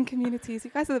 Thanks, growing communities. You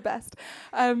guys are the best.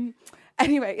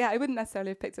 Anyway, yeah, I wouldn't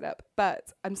necessarily have picked it up,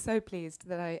 but I'm so pleased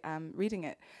that I am reading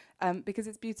it because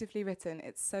it's beautifully written.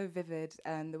 It's so vivid,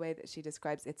 and the way that she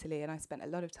describes Italy, and I spent a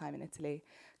lot of time in Italy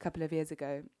a couple of years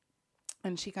ago.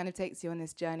 And she kind of takes you on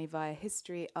this journey via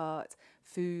history, art,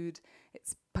 food.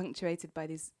 It's punctuated by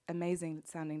these amazing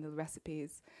sounding little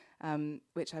recipes,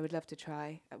 which I would love to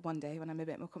try one day when I'm a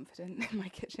bit more confident in my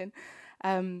kitchen.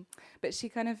 But she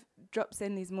kind of drops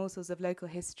in these morsels of local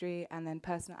history and then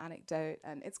personal anecdote.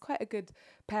 And it's quite a good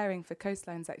pairing for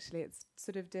Coastlines, actually. It's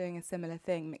sort of doing a similar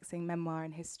thing, mixing memoir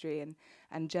and history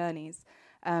and journeys.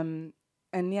 And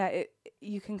yeah,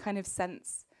 you can kind of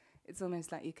sense... It's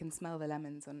almost like you can smell the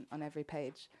lemons on every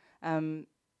page. And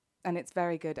it's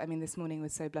very good. I mean, this morning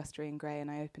was so blustery and grey,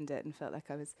 and I opened it and felt like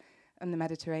I was on the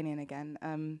Mediterranean again.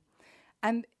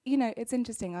 And, it's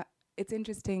interesting. It's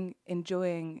interesting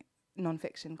enjoying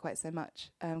nonfiction quite so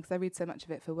much, because I read so much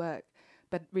of it for work,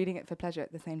 but reading it for pleasure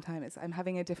at the same time. I'm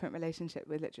having a different relationship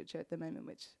with literature at the moment,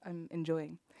 which I'm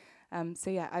enjoying. So,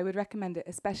 yeah, I would recommend it,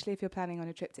 especially if you're planning on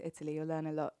a trip to Italy. You'll learn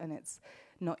a lot, and it's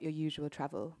not your usual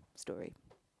travel story.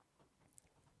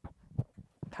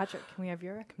 Patrick, can we have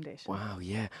your recommendation? Wow,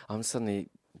 yeah. I'm suddenly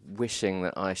wishing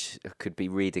that I could be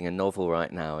reading a novel right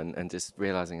now and just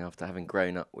realising after having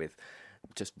grown up with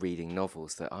just reading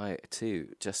novels that I, too,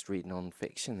 just read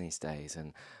non-fiction these days.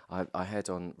 And I heard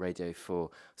on Radio 4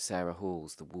 Sarah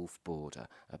Hall's The Wolf Border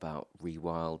about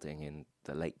rewilding in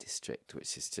the Lake District,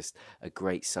 which is just a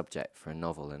great subject for a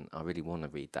novel, and I really want to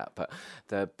read that. But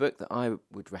the book that I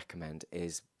would recommend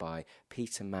is by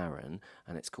Peter Maron,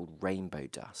 and it's called Rainbow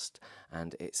Dust,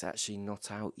 and it's actually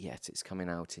not out yet. It's coming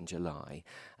out in July,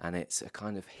 and it's a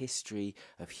kind of history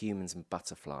of humans and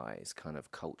butterflies, kind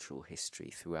of cultural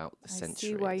history throughout the centuries. I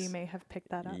see why you may have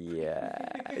picked that up.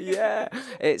 Yeah.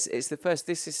 It's the first.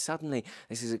 This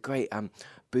is a great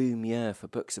boom year for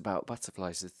books about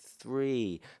butterflies. There's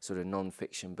 3 sort of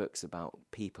non-fiction books about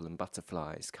people and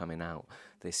butterflies coming out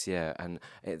this year, and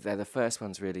they're the first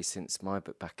ones really since my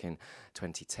book back in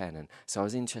 2010. And so I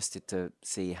was interested to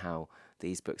see how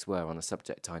these books were on a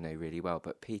subject I know really well.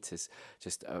 But Peter's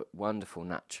just a wonderful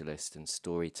naturalist and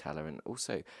storyteller, and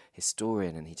also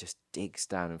historian, and he just digs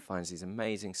down and finds these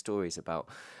amazing stories about...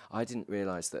 I didn't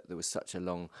realise that there was such a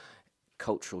long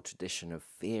cultural tradition of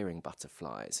fearing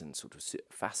butterflies and sort of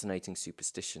fascinating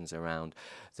superstitions around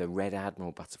the red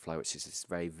admiral butterfly, which is this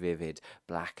very vivid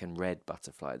black and red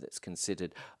butterfly that's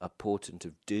considered a portent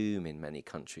of doom in many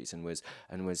countries, and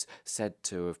was said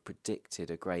to have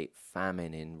predicted a great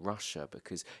famine in Russia,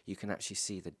 because you can actually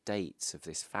see the dates of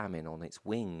this famine on its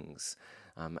wings.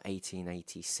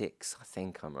 1886, I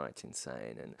think I'm right in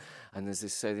saying, and there's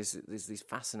these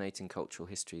fascinating cultural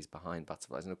histories behind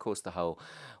butterflies, and of course the whole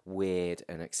weird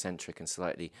and eccentric and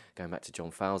slightly going back to John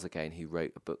Fowles again, who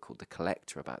wrote a book called The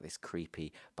Collector about this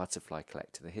creepy butterfly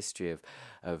collector. The history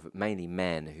of mainly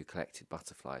men who collected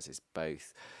butterflies is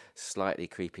both slightly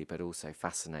creepy but also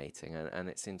fascinating, and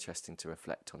it's interesting to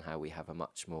reflect on how we have a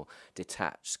much more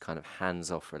detached kind of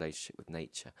hands-off relationship with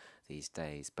nature these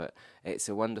days. But it's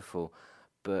a wonderful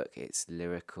book. It's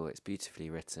lyrical, it's beautifully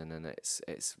written, and it's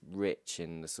rich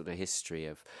in the sort of history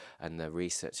of and the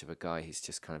research of a guy who's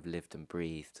just kind of lived and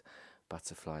breathed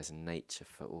butterflies and nature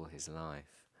for all his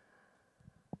life.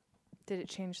 Did it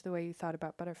change the way you thought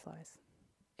about butterflies?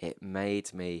 It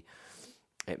made me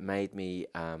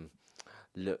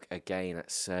look again at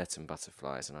certain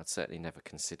butterflies, and I'd certainly never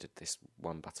considered this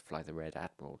one butterfly, the red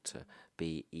admiral, to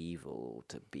be evil or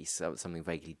to be something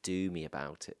vaguely doomy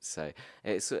about it. So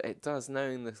it does,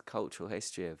 knowing the cultural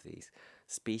history of these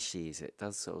species, it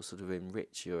does sort of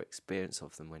enrich your experience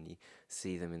of them when you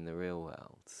see them in the real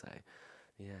world. So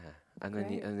yeah, and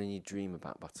then you dream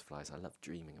about butterflies. I love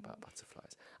dreaming about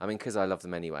butterflies. I mean, because I love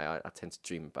them anyway, I tend to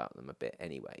dream about them a bit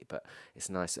anyway, but it's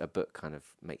nice, a book kind of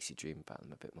makes you dream about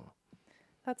them a bit more.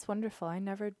 That's wonderful. I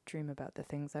never dream about the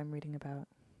things I'm reading about.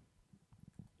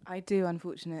 I do,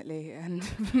 unfortunately, and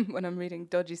when I'm reading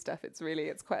dodgy stuff, it's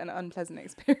quite an unpleasant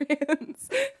experience.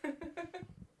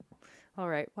 All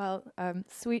right. Well,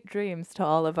 sweet dreams to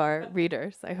all of our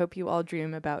readers. I hope you all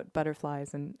dream about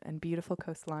butterflies and beautiful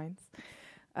coastlines.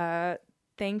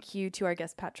 Thank you to our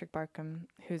guest, Patrick Barkham,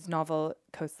 whose novel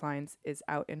Coastlines is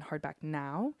out in hardback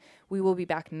now. We will be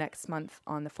back next month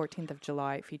on the 14th of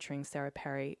July featuring Sarah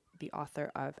Perry, the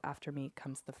author of After Me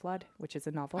Comes the Flood, which is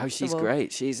a novel. Oh, she's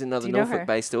great. She's another you know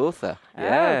Norfolk-based author. Oh,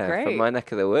 Yeah, great. from my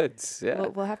neck of the woods. Yeah.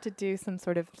 We'll have to do some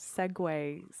sort of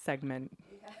segue segment.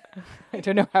 I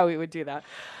don't know how we would do that.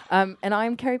 And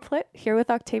I'm Carrie Plitt, here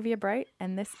with Octavia Bright,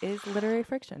 and this is Literary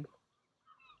Friction.